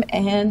come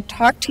and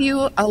talk to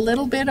you a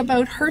little bit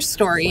about her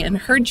story and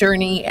her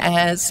journey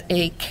as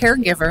a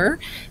caregiver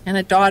and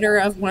a daughter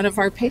of one of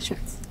our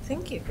patients.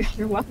 Thank you.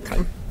 You're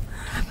welcome.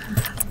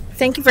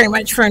 Thank you very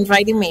much for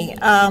inviting me.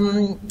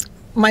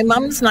 My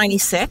mom's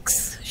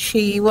 96.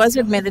 She was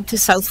admitted to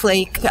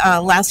Southlake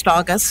last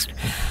August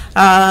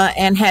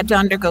and had to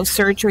undergo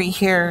surgery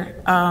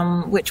here,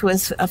 which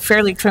was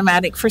fairly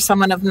traumatic for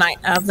someone of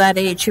that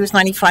age. She was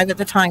 95 at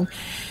the time.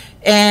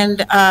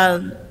 And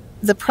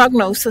the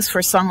prognosis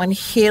for someone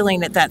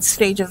healing at that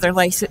stage of their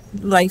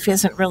life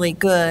isn't really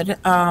good.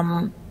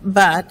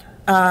 But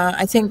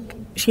I think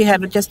she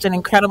had just an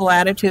incredible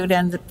attitude,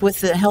 and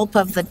with the help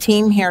of the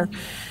team here,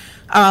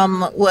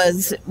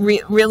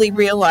 really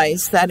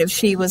realized that if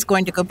she was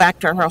going to go back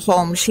to her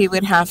home, she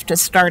would have to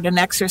start an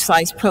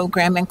exercise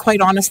program. And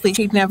quite honestly,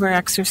 she'd never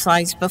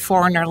exercised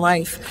before in her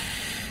life.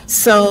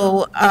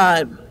 So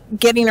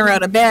getting her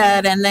out of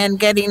bed and then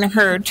getting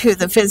her to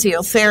the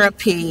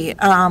physiotherapy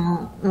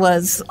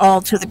was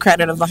all to the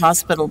credit of the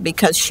hospital,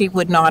 because she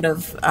would not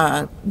have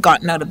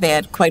gotten out of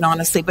bed, quite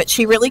honestly. But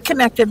she really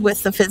connected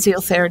with the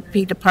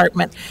physiotherapy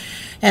department,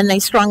 and they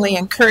strongly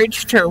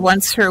encouraged her,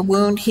 once her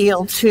wound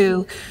healed,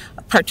 to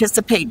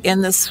participate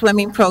in the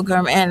swimming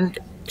program. And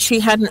she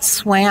hadn't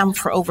swam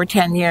for over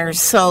 10 years,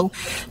 so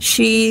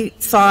she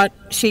thought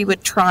she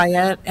would try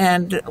it,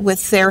 and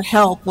with their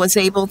help was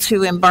able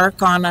to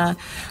embark on a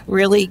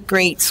really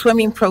great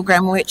swimming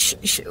program,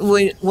 which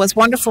was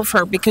wonderful for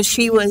her,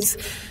 because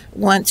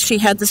once she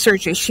had the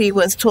surgery, she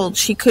was told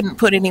she couldn't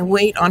put any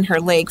weight on her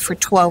leg for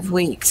 12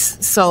 weeks.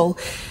 So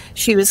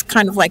she was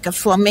kind of like a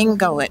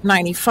flamingo at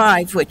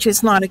 95, which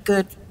is not a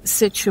good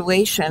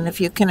situation,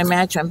 if you can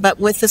imagine. But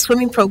with the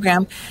swimming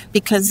program,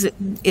 because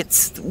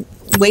it's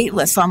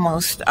weightless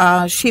almost,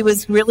 she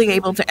was really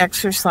able to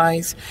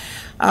exercise.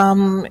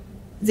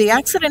 The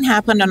accident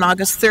happened on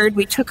August 3rd.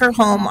 We took her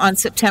home on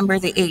September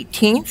the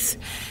 18th,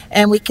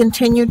 and we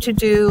continued to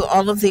do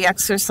all of the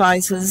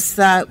exercises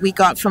that we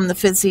got from the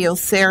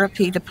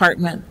physiotherapy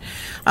department.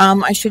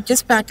 I should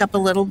just back up a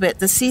little bit.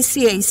 The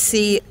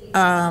CCAC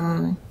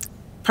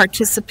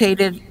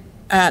participated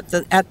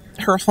at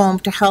her home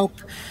to help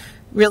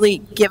really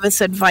give us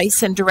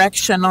advice and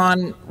direction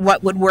on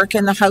what would work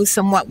in the house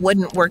and what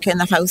wouldn't work in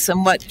the house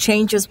and what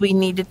changes we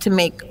needed to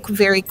make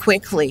very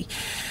quickly.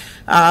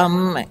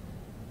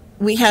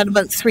 We had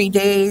about 3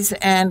 days,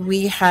 and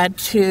we had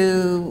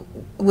to,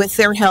 with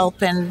their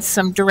help and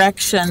some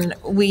direction,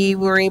 we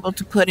were able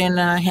to put in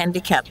a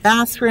handicapped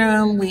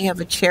bathroom. We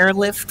have a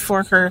chairlift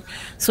for her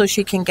so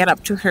she can get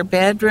up to her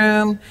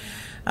bedroom.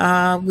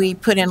 We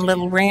put in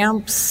little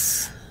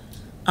ramps.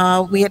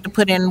 We had to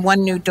put in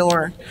one new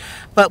door.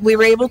 But we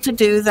were able to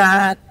do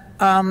that.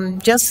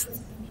 Just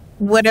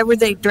whatever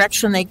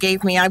direction they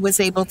gave me, I was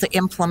able to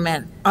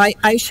implement.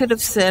 I should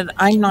have said,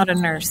 I'm not a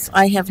nurse.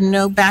 I have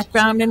no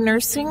background in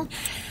nursing.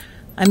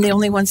 I'm the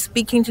only one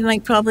speaking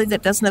tonight probably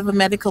that doesn't have a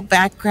medical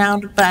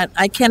background, but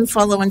I can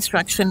follow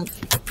instruction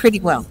pretty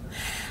well.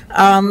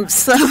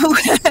 So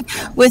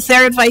with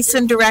their advice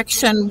and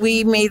direction,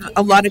 we made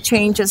a lot of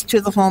changes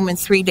to the home in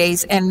 3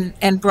 days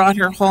and brought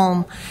her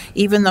home.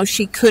 Even though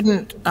she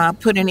couldn't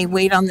put any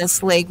weight on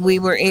this leg, we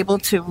were able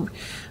to,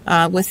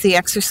 with the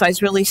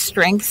exercise, really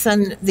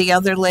strengthen the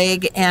other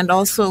leg, and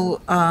also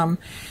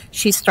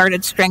she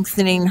started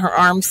strengthening her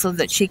arms so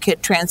that she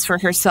could transfer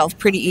herself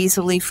pretty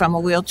easily from a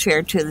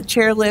wheelchair to the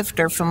chairlift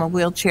or from a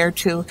wheelchair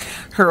to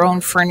her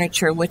own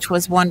furniture, which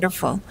was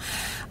wonderful.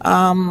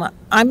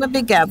 I'm a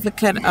big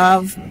advocate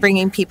of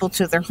bringing people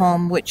to their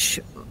home, which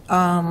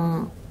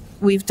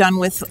we've done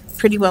with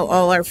pretty well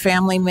all our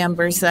family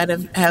members that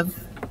have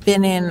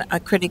been in a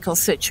critical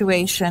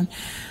situation.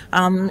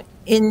 In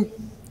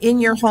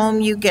your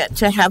home, you get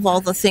to have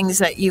all the things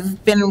that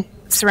you've been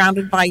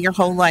surrounded by your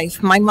whole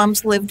life. My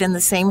mom's lived in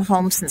the same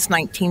home since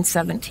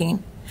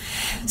 1917.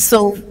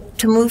 So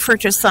to move her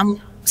to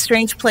some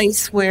strange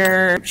place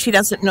where she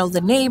doesn't know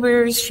the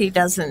neighbors, she's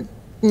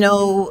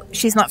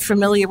not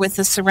familiar with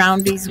the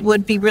surroundings,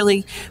 would be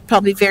really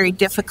probably very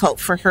difficult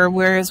for her.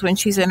 Whereas when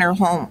she's in her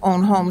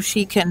own home,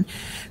 she can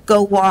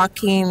go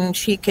walking,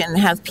 she can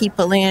have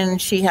people in,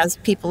 she has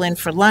people in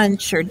for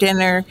lunch or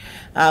dinner.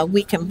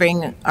 We can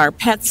bring our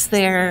pets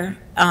there.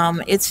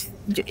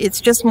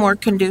 It's just more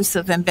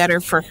conducive and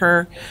better for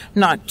her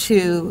not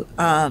to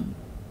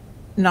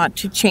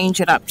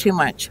change it up too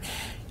much.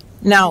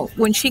 Now,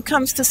 when she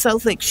comes to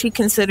Southlake, she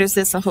considers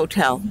this a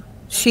hotel.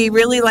 She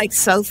really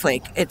likes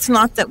Southlake. It's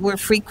not that we're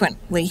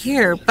frequently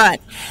here,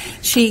 but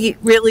she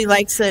really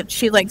likes it.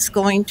 She likes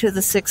going to the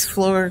 6th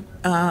floor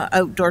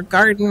outdoor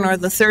garden or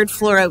the 3rd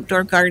floor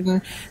outdoor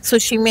garden. So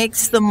she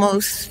makes the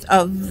most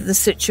of the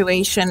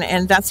situation,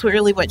 and that's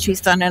really what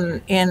she's done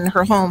in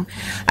her home.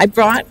 I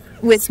brought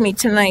with me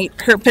tonight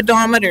her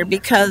pedometer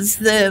because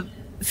the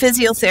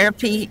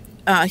physiotherapy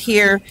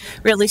here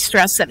really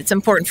stressed that it's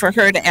important for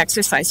her to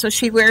exercise. So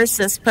she wears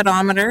this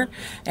pedometer,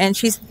 and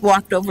she's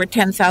walked over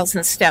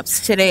 10,000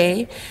 steps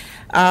today.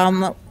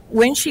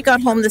 When she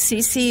got home, the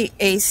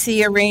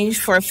CCAC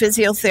arranged for a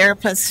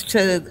physiotherapist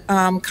to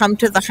come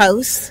to the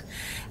house,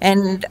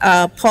 and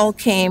Paul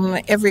came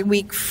every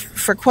week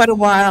for quite a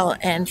while,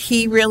 and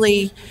he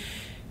really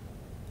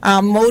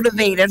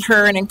motivated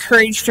her and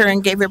encouraged her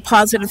and gave her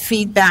positive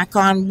feedback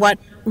on what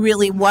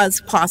really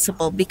was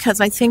possible, because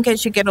I think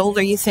as you get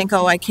older you think,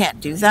 oh, I can't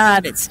do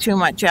that, it's too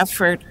much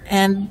effort.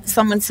 And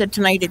someone said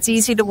tonight, it's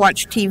easy to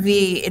watch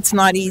TV, it's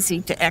not easy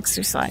to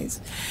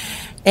exercise.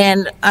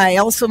 And I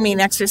also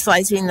mean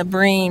exercising the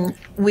brain.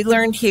 We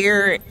learned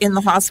here in the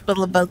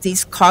hospital about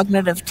these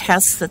cognitive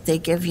tests that they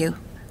give you.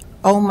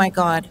 Oh my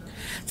God,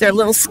 they're a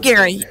little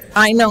scary.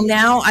 I know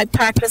now. I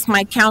practice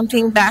my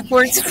counting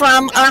backwards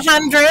from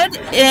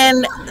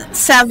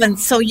 107.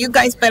 So you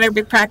guys better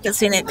be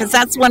practicing it, because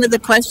that's one of the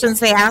questions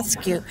they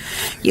ask you.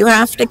 You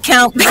have to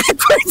count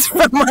backwards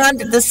from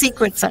 100. The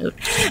secret's out.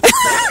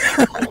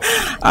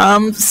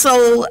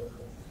 So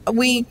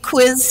we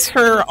quiz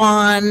her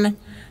on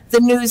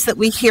the news that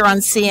we hear on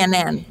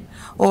CNN,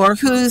 or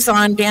who's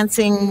on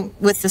Dancing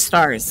with the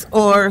Stars,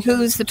 or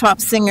who's the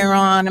top singer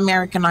on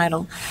American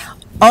Idol.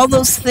 All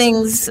those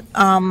things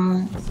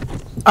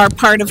are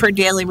part of her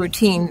daily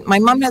routine. My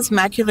mom has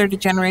macular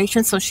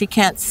degeneration, so she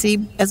can't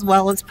see as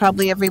well as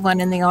probably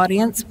everyone in the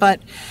audience, but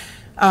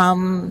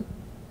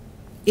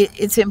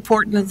it's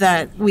important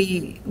that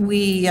we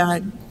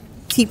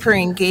keep her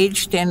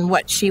engaged in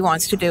what she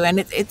wants to do. And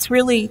it's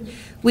really,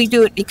 we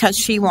do it because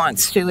she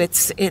wants to.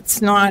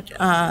 It's not,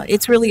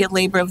 it's really a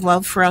labor of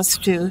love for us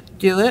to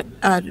do it,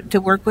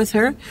 to work with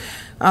her.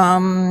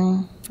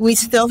 We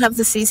still have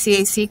the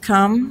CCAC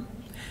come.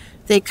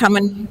 They come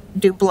and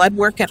do blood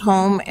work at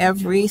home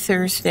every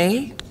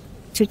Thursday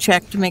to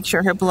check to make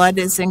sure her blood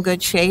is in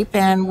good shape.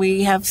 And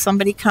we have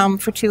somebody come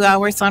for 2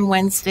 hours on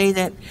Wednesday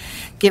that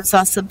gives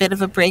us a bit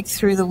of a break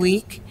through the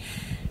week.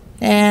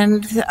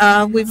 And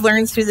we've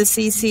learned through the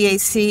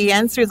CCAC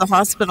and through the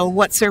hospital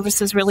what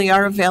services really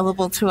are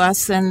available to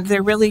us. And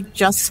they're really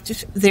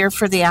just there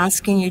for the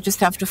asking. You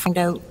just have to find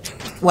out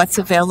what's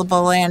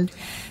available and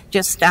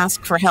just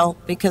ask for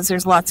help, because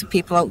there's lots of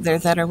people out there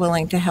that are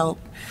willing to help.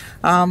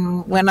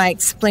 When I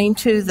explained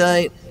to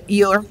the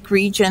York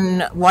Region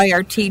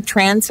YRT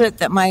Transit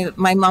that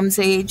my mom's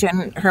age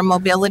and her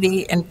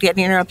mobility and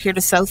getting her up here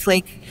to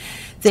Southlake,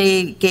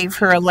 They gave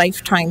her a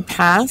lifetime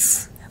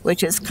pass,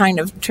 which has kind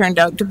of turned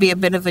out to be a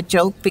bit of a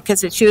joke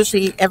because it's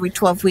usually every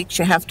 12 weeks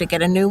you have to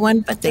get a new one,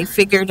 but they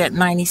figured at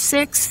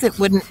 96 it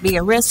wouldn't be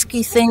a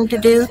risky thing to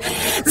do.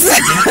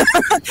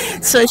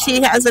 So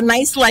she has a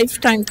nice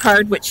lifetime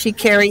card which she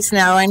carries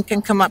now and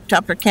can come up to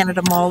Upper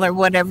Canada Mall or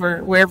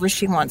whatever, wherever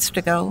she wants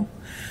to go.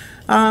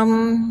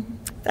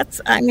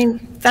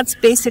 That's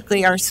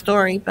basically our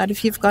story, but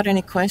if you've got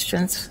any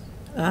questions,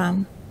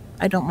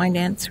 I don't mind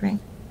answering.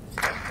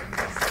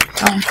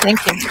 Thank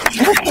you.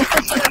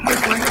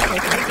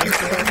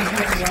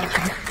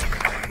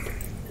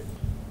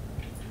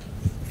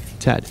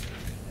 Ted.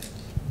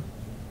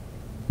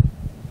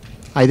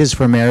 Hi, this is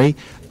for Mary.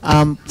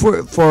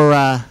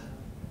 For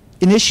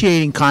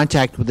initiating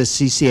contact with the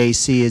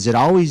CCAC, is it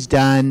always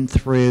done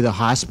through the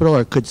hospital,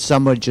 or could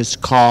someone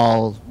just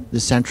call the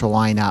central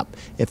line up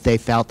if they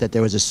felt that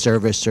there was a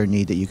service or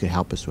need that you could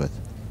help us with?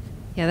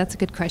 Yeah, that's a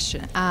good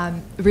question.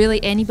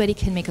 Really, anybody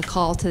can make a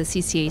call to the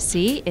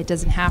CCAC. It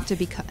doesn't have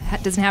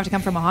to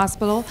come from a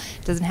hospital.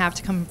 It doesn't have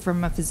to come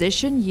from a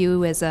physician.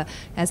 You, as a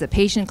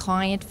patient,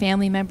 client,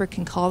 family member,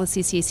 can call the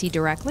CCAC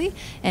directly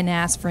and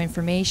ask for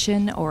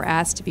information, or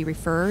ask to be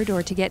referred,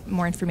 or to get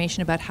more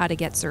information about how to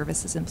get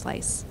services in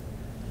place.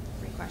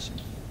 Great question.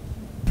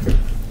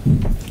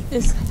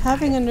 Is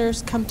having a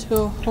nurse come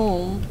to a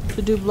home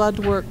to do blood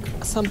work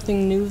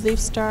something new they've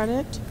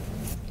started?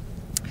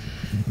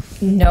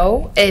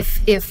 No.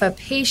 If a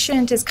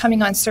patient is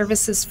coming on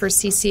services for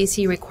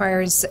CCAC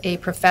requires a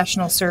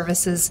professional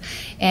services,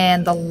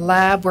 and the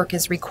lab work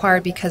is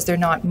required because they're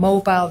not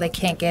mobile, they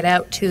can't get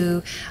out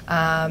to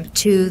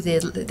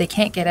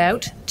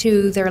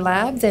their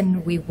lab,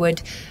 then we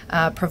would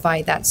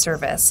provide that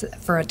service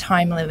for a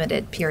time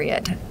limited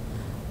period.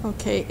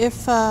 Okay.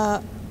 If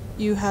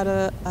you had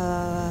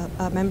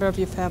a member of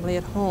your family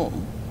at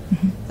home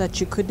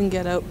that you couldn't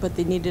get out, but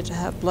they needed to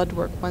have blood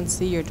work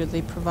once a year, do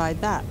they provide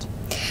that?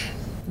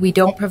 We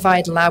don't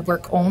provide lab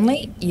work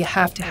only. There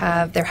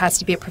has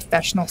to be a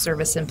professional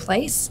service in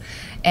place,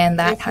 and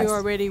that if you're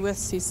already with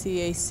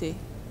CCAC.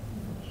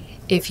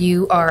 If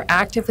you are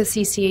active with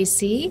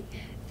CCAC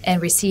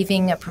and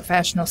receiving a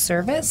professional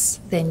service,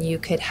 then you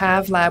could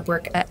have lab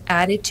work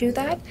added to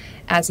that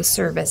as a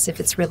service if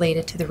it's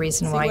related to the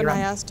reason why you're on.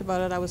 When I asked about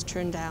it, I was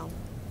turned down.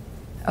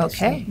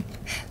 Okay,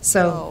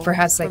 so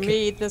perhaps for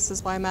me, this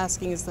is why I'm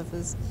asking: is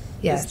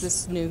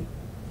this new?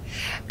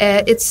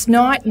 It's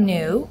not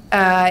new.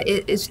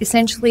 It's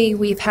essentially,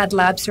 we've had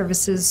lab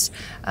services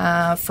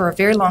for a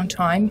very long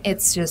time.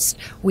 It's just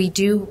we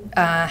do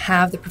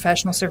have the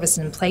professional service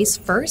in place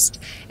first,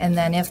 and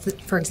then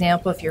for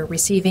example, if you're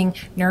receiving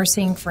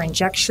nursing for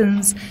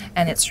injections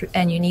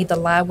and you need the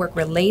lab work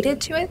related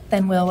to it,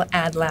 then we'll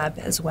add lab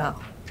as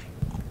well.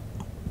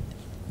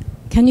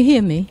 Can you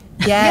hear me?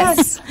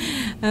 Yes.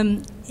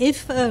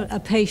 If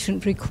a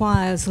patient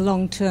requires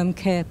long-term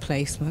care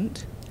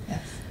placement,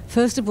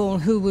 first of all,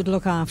 who would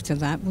look after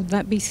that? Would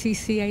that be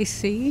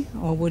CCAC,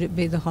 or would it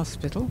be the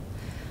hospital?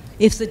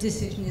 If the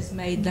decision is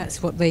made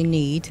that's what they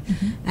need.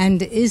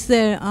 And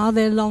are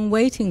there long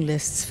waiting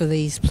lists for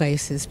these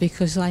places?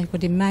 Because I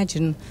would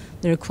imagine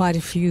there are quite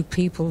a few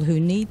people who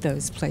need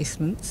those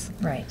placements.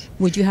 Right.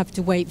 Would you have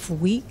to wait for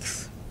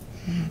weeks?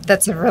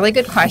 That's a really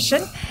good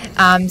question.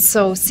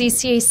 So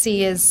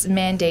CCAC is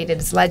mandated,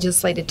 is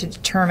legislated to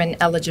determine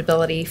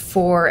eligibility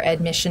for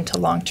admission to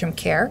long-term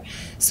care.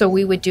 So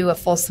we would do a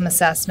fulsome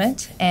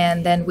assessment,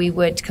 and then we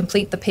would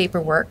complete the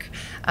paperwork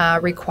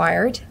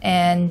required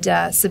and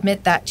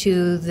submit that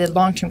to the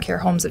long-term care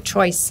homes of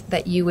choice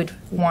that you would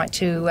want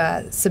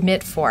to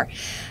submit for.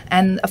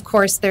 And of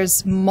course,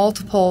 there's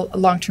multiple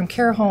long-term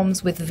care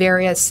homes with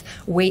various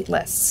wait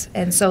lists.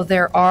 And so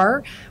there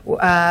are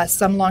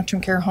some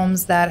long-term care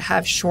homes that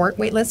have short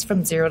wait lists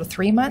from 0 to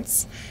 3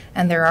 months.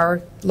 And there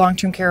are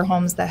long-term care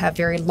homes that have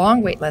very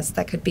long wait lists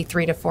that could be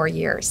 3 to 4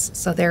 years.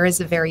 So there is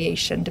a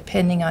variation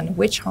depending on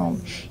which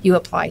home you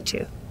apply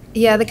to.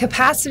 Yeah, the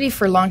capacity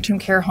for long-term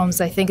care homes,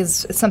 I think,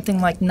 is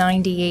something like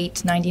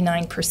 98,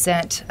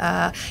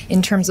 99%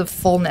 in terms of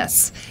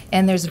fullness,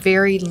 and there's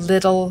very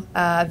little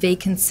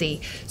vacancy.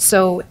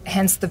 So,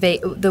 hence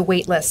the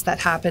wait lists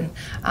that happen.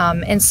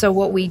 And so,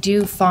 what we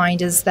do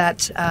find is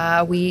that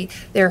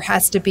there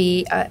has to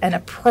be an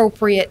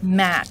appropriate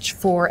match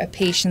for a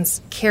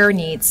patient's care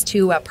needs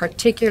to a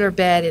particular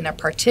bed in a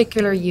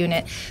particular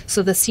unit.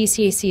 So, the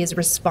CCAC is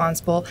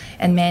responsible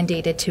and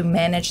mandated to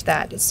manage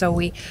that. So,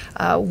 we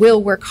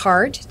will work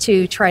hard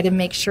to try to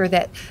make sure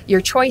that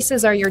your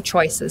choices are your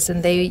choices,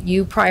 and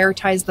you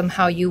prioritize them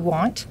how you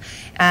want.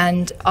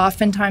 And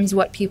oftentimes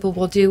what people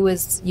will do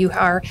is you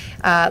are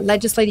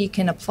legislated, you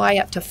can apply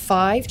up to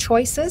 5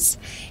 choices,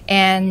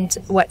 and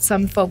what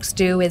some folks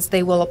do is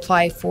they will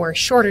apply for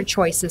shorter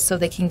choices so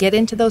they can get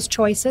into those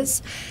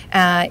choices,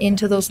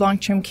 into those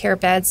long-term care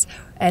beds,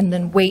 and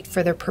then wait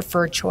for their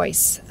preferred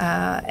choice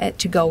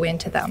to go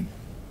into them.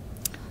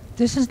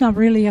 This is not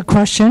really a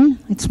question.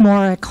 It's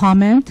more a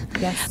comment.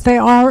 Yes.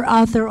 There are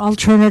other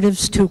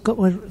alternatives to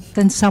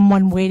than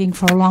someone waiting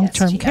for a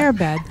long-term care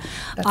bed.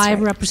 I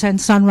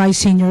represent Sunrise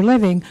Senior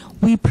Living.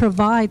 We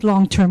provide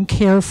long-term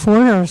care for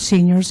our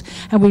seniors,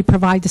 and we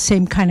provide the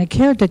same kind of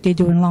care that they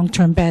do in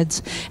long-term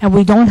beds, and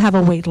we don't have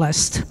a wait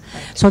list.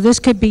 So this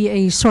could be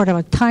a sort of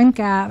a time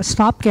gap, a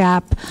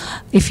stopgap,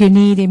 if you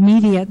need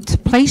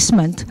immediate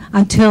placement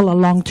until a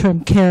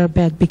long-term care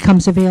bed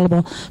becomes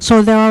available.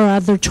 So there are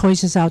other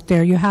choices out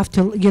there. You have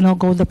to,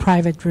 go the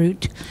private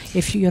route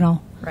if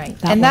Right.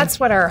 And that's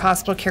what our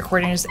hospital care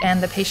coordinators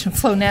and the patient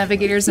flow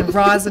navigators and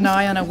Roz and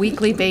I on a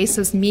weekly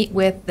basis meet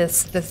with the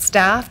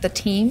staff, the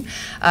team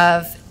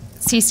of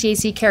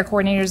CCAC care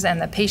coordinators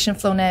and the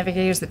patient flow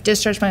navigators, the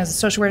discharge planners, the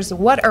social workers.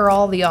 What are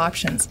all the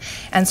options?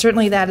 And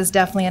certainly that is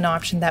definitely an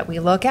option that we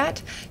look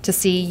at to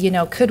see,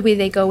 could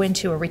they go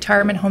into a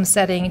retirement home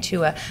setting,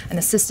 to an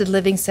assisted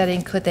living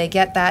setting? Could they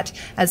get that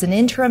as an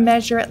interim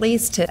measure at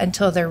least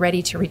until they're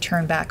ready to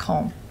return back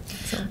home?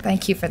 So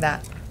thank you for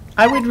that.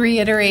 I would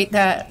reiterate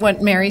that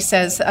what Mary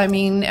says. I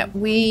mean,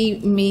 we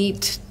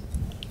meet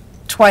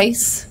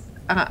twice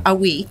a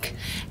week,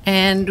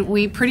 and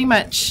we pretty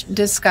much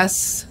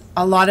discuss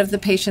a lot of the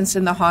patients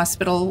in the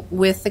hospital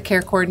with the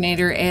care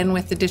coordinator and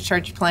with the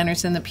discharge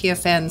planners and the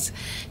PFNs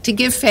to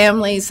give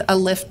families a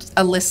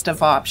list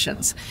of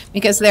options,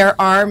 because there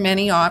are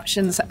many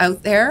options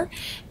out there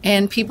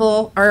and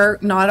people are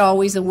not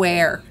always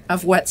aware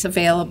of what's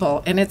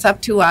available, and it's up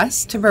to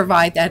us to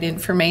provide that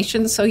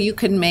information so you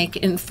can make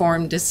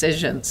informed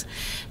decisions,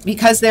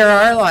 because there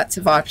are lots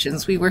of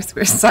options. We work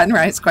with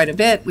Sunrise quite a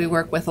bit. We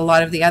work with a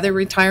lot of the other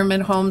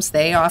retirement homes.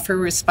 They offer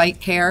respite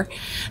care,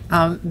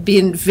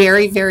 been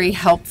very, very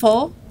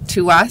helpful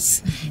to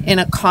us in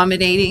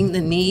accommodating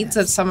the needs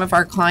of some of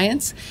our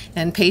clients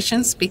and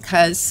patients,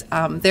 because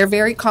they're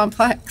very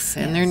complex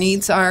and their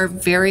needs are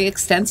very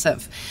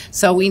extensive.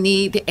 So we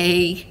need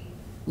a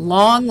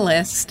long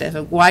list,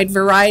 a wide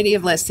variety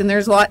of lists, and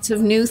there's lots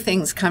of new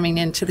things coming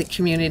into the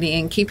community,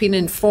 and keeping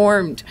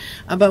informed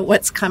about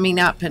what's coming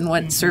up and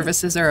what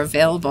services are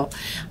available.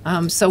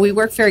 So we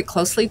work very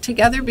closely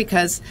together,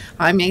 because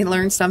I may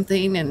learn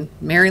something and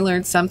Mary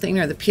learns something,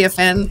 or the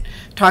PFN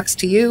talks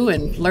to you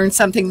and learns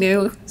something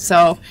new.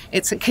 So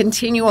it's a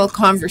continual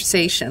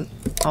conversation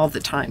all the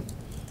time.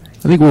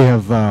 I think we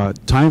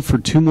have time for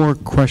 2 more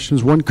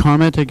questions. One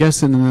comment, I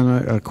guess, and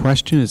then a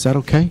question. Is that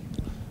okay?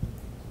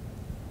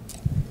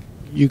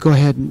 You go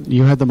ahead.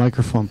 You have the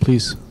microphone,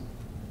 please.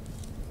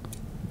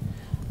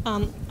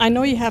 I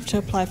know you have to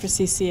apply for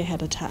CC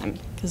ahead of time,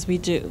 because we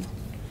do.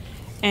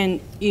 And,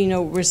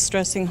 we're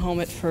stressing home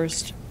at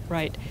first,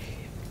 right?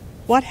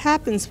 What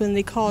happens when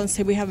they call and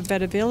say we have a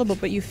bed available,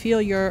 but you feel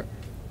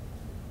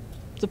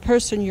the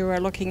person you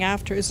are looking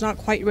after is not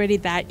quite ready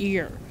that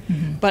year?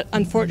 Mm-hmm. But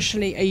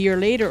unfortunately, a year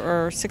later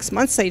or 6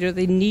 months later,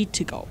 they need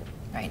to go.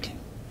 Right.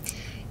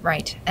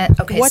 Right.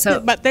 Okay.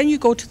 But then you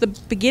go to the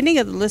beginning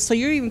of the list, so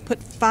you're even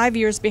put 5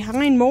 years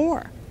behind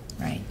more.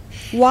 Right.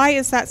 Why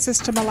is that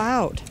system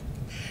allowed?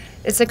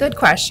 It's a good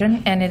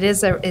question, and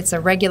it's a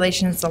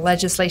regulation, it's a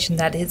legislation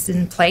that is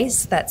in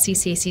place that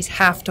CCACs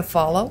have to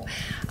follow,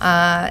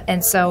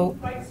 and so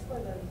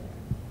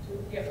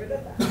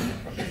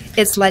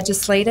it's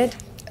legislated.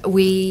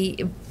 We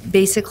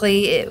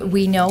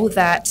know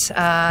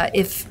that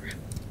if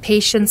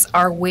patients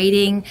are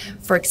waiting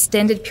for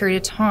extended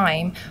period of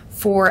time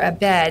for a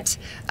bed,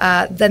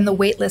 then the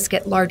wait lists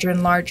get larger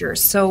and larger.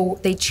 So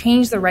they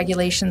changed the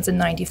regulations in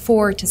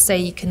 '94 to say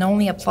you can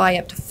only apply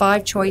up to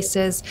 5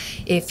 choices.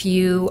 If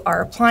you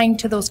are applying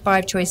to those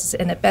 5 choices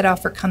and a bed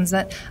offer comes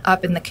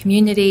up in the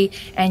community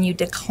and you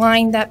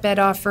decline that bed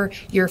offer,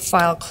 your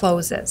file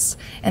closes.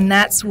 And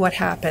that's what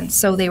happened.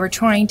 So they were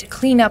trying to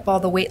clean up all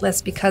the wait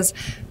lists, because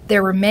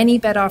there were many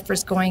bed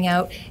offers going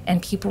out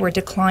and people were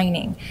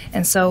declining.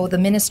 And so the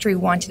ministry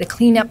wanted to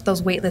clean up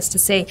those wait lists to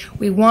say,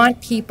 we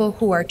want people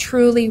who are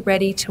truly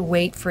ready to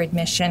wait for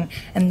admission,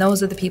 and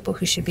those are the people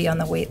who should be on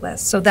the wait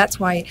list. So that's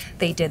why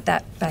they did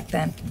that back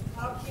then.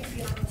 How can you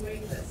be on the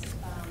wait list?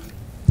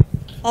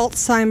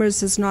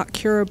 Alzheimer's is not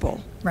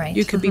curable. Right.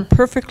 You could be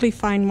perfectly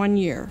fine 1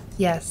 year.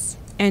 Yes.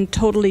 And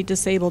totally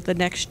disabled the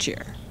next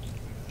year.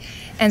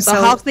 And so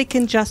how they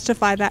can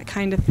justify that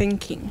kind of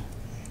thinking?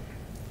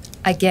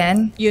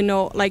 Again,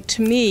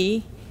 to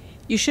me,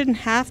 you shouldn't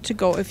have to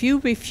go. If you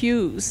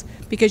refuse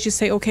because you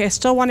say, okay, I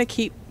still want to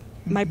keep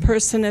my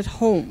person at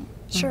home.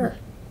 Sure.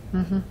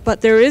 Mm-hmm.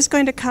 But there is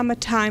going to come a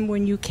time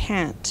when you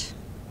can't.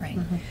 Right.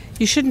 Mm-hmm.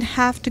 You shouldn't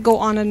have to go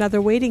on another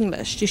waiting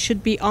list. You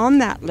should be on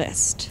that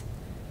list.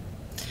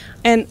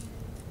 And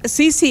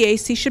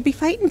CCAC should be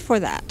fighting for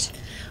that.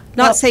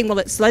 Not saying, well,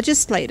 it's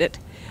legislated.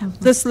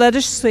 Mm-hmm. This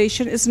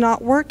legislation is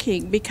not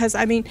working, because,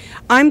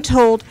 I'm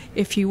told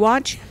if you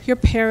want your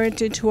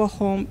parent into a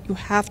home, you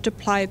have to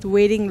apply. The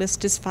waiting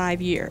list is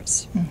 5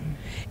 years. Mm-hmm.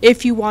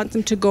 If you want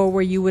them to go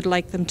where you would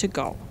like them to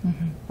go.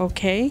 Mm-hmm.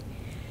 Okay?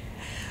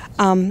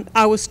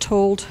 I was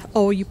told,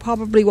 you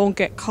probably won't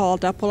get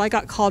called up. Well, I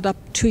got called up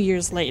 2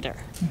 years later.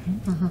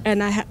 Mm-hmm. Mm-hmm.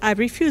 And I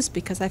refused,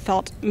 because I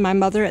felt my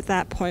mother at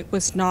that point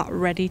was not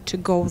ready to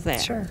go there.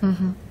 Sure.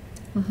 Mm-hmm.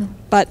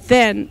 But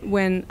then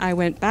when I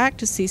went back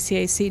to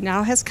CCAC,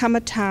 now has come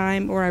a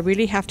time where I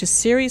really have to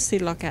seriously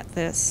look at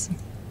this.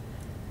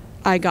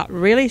 I got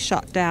really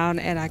shut down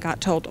and I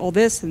got told, oh,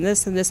 this and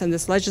this and this and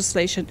this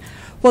legislation.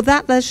 Well,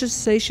 that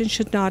legislation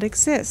should not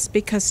exist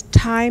because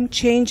time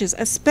changes,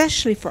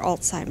 especially for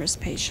Alzheimer's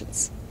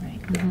patients.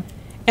 Right.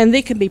 And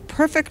they can be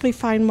perfectly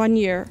fine one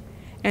year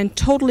and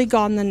totally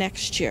gone the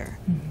next year.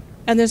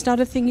 And there's not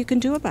a thing you can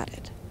do about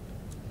it.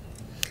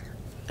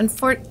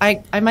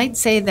 I might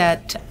say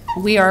that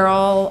we are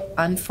all,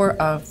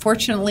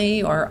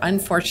 fortunately or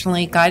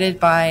unfortunately, guided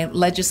by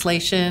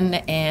legislation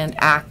and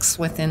acts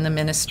within the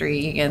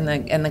ministry and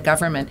the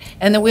government.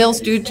 And the wheels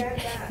do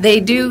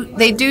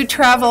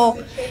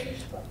travel.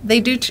 They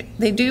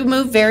do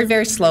move very,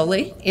 very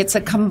slowly. It's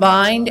a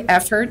combined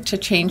effort to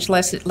change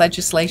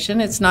legislation.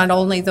 It's not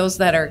only those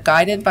that are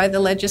guided by the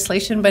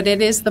legislation, but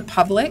it is the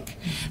public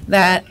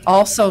that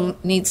also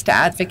needs to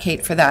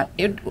advocate for that.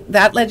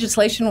 That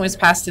legislation was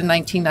passed in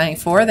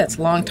 1994. That's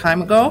a long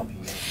time ago.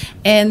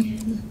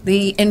 And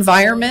the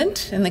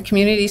environment and the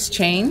community's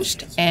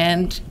changed.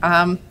 And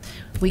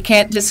we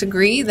can't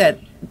disagree that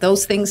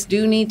those things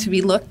do need to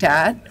be looked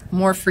at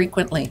more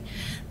frequently.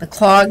 The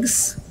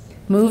clogs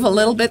move a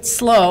little bit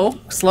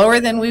slower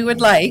than we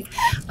would like,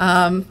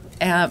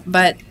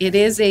 but it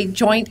is a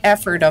joint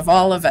effort of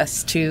all of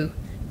us to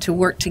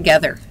work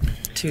together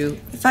to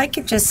If I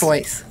could just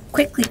voice.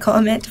 quickly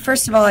comment.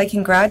 First of all, I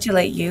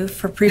congratulate you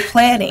for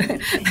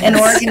pre-planning and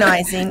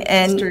organizing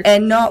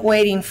and not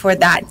waiting for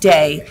that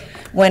day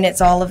when it's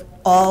all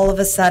of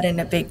a sudden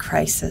a big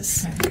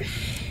crisis.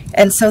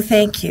 And so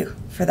thank you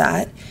for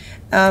that.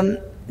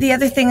 The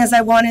other thing is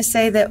I want to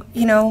say that,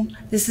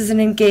 this is an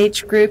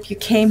engaged group. You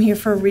came here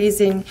for a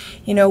reason.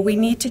 We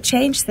need to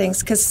change things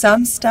because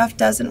some stuff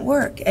doesn't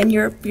work. And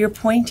you're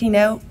pointing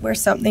out where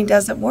something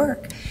doesn't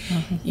work.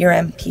 Your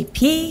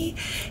MPP,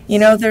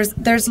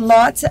 there's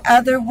lots of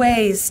other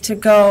ways to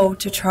go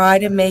to try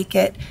to make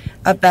it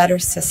a better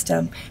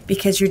system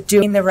because you're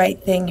doing the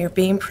right thing, you're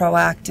being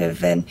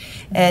proactive,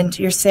 and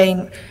you're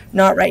saying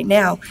not right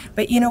now.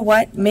 But you know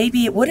what?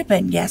 Maybe it would have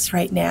been yes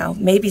right now.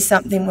 Maybe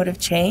something would have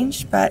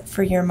changed, but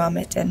for your mom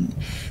it didn't.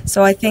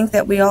 So I think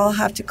that we all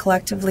have to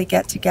collectively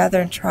get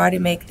together and try to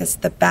make this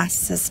the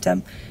best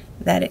system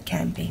that it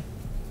can be.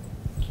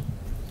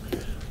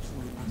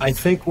 I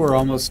think we're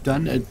almost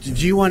done. Do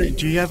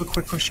you have a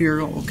quick question?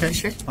 You're okay?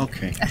 Sure.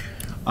 Okay.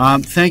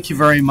 Thank you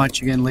very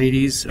much again,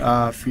 ladies,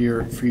 for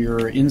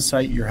your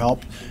insight, your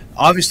help.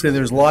 Obviously,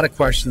 there's a lot of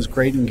questions,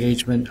 great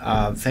engagement.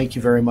 Thank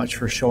you very much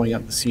for showing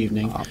up this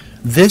evening.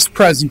 This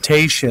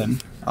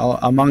presentation,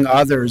 among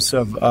others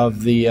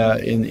of the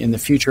in the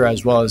future,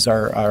 as well as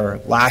our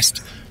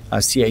last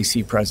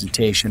CAC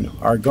presentation,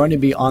 are going to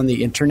be on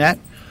the internet.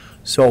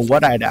 So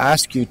what I'd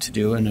ask you to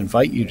do and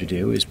invite you to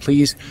do is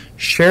please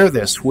share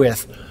this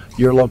with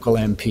your local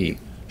MP,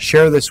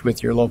 share this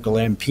with your local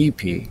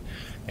MPP,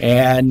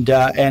 and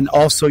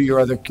also your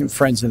other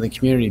friends in the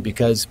community,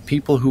 because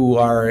people who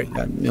are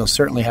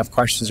certainly have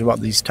questions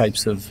about these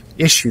types of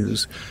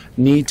issues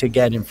need to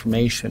get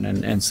information,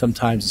 and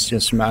sometimes it's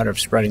just a matter of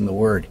spreading the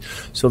word.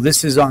 So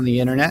this is on the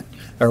internet,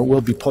 or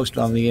will be posted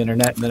on the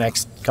internet in the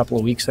next couple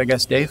of weeks, I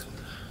guess, Dave?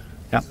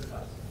 Yeah.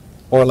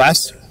 Or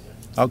less?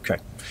 Okay.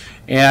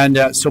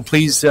 And so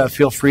please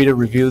feel free to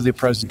review the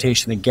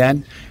presentation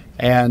again.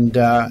 And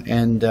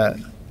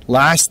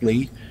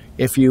lastly,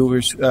 if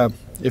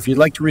you'd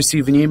like to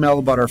receive an email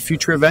about our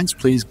future events,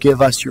 please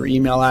give us your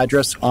email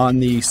address on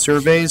the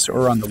surveys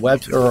or on the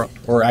web,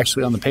 or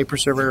actually on the paper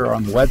survey or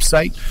on the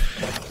website.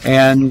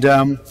 And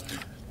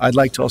I'd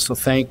like to also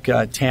thank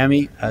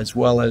Tammy, as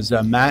well as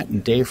Matt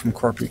and Dave from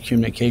Corporate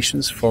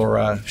Communications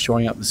for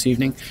showing up this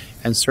evening,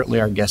 and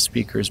certainly our guest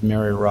speakers,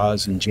 Mary,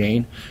 Roz, and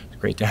Jane. It's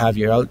great to have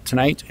you out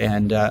tonight,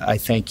 and I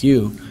thank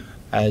you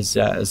as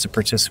the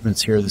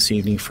participants here this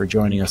evening for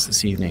joining us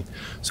this evening.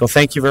 So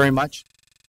thank you very much.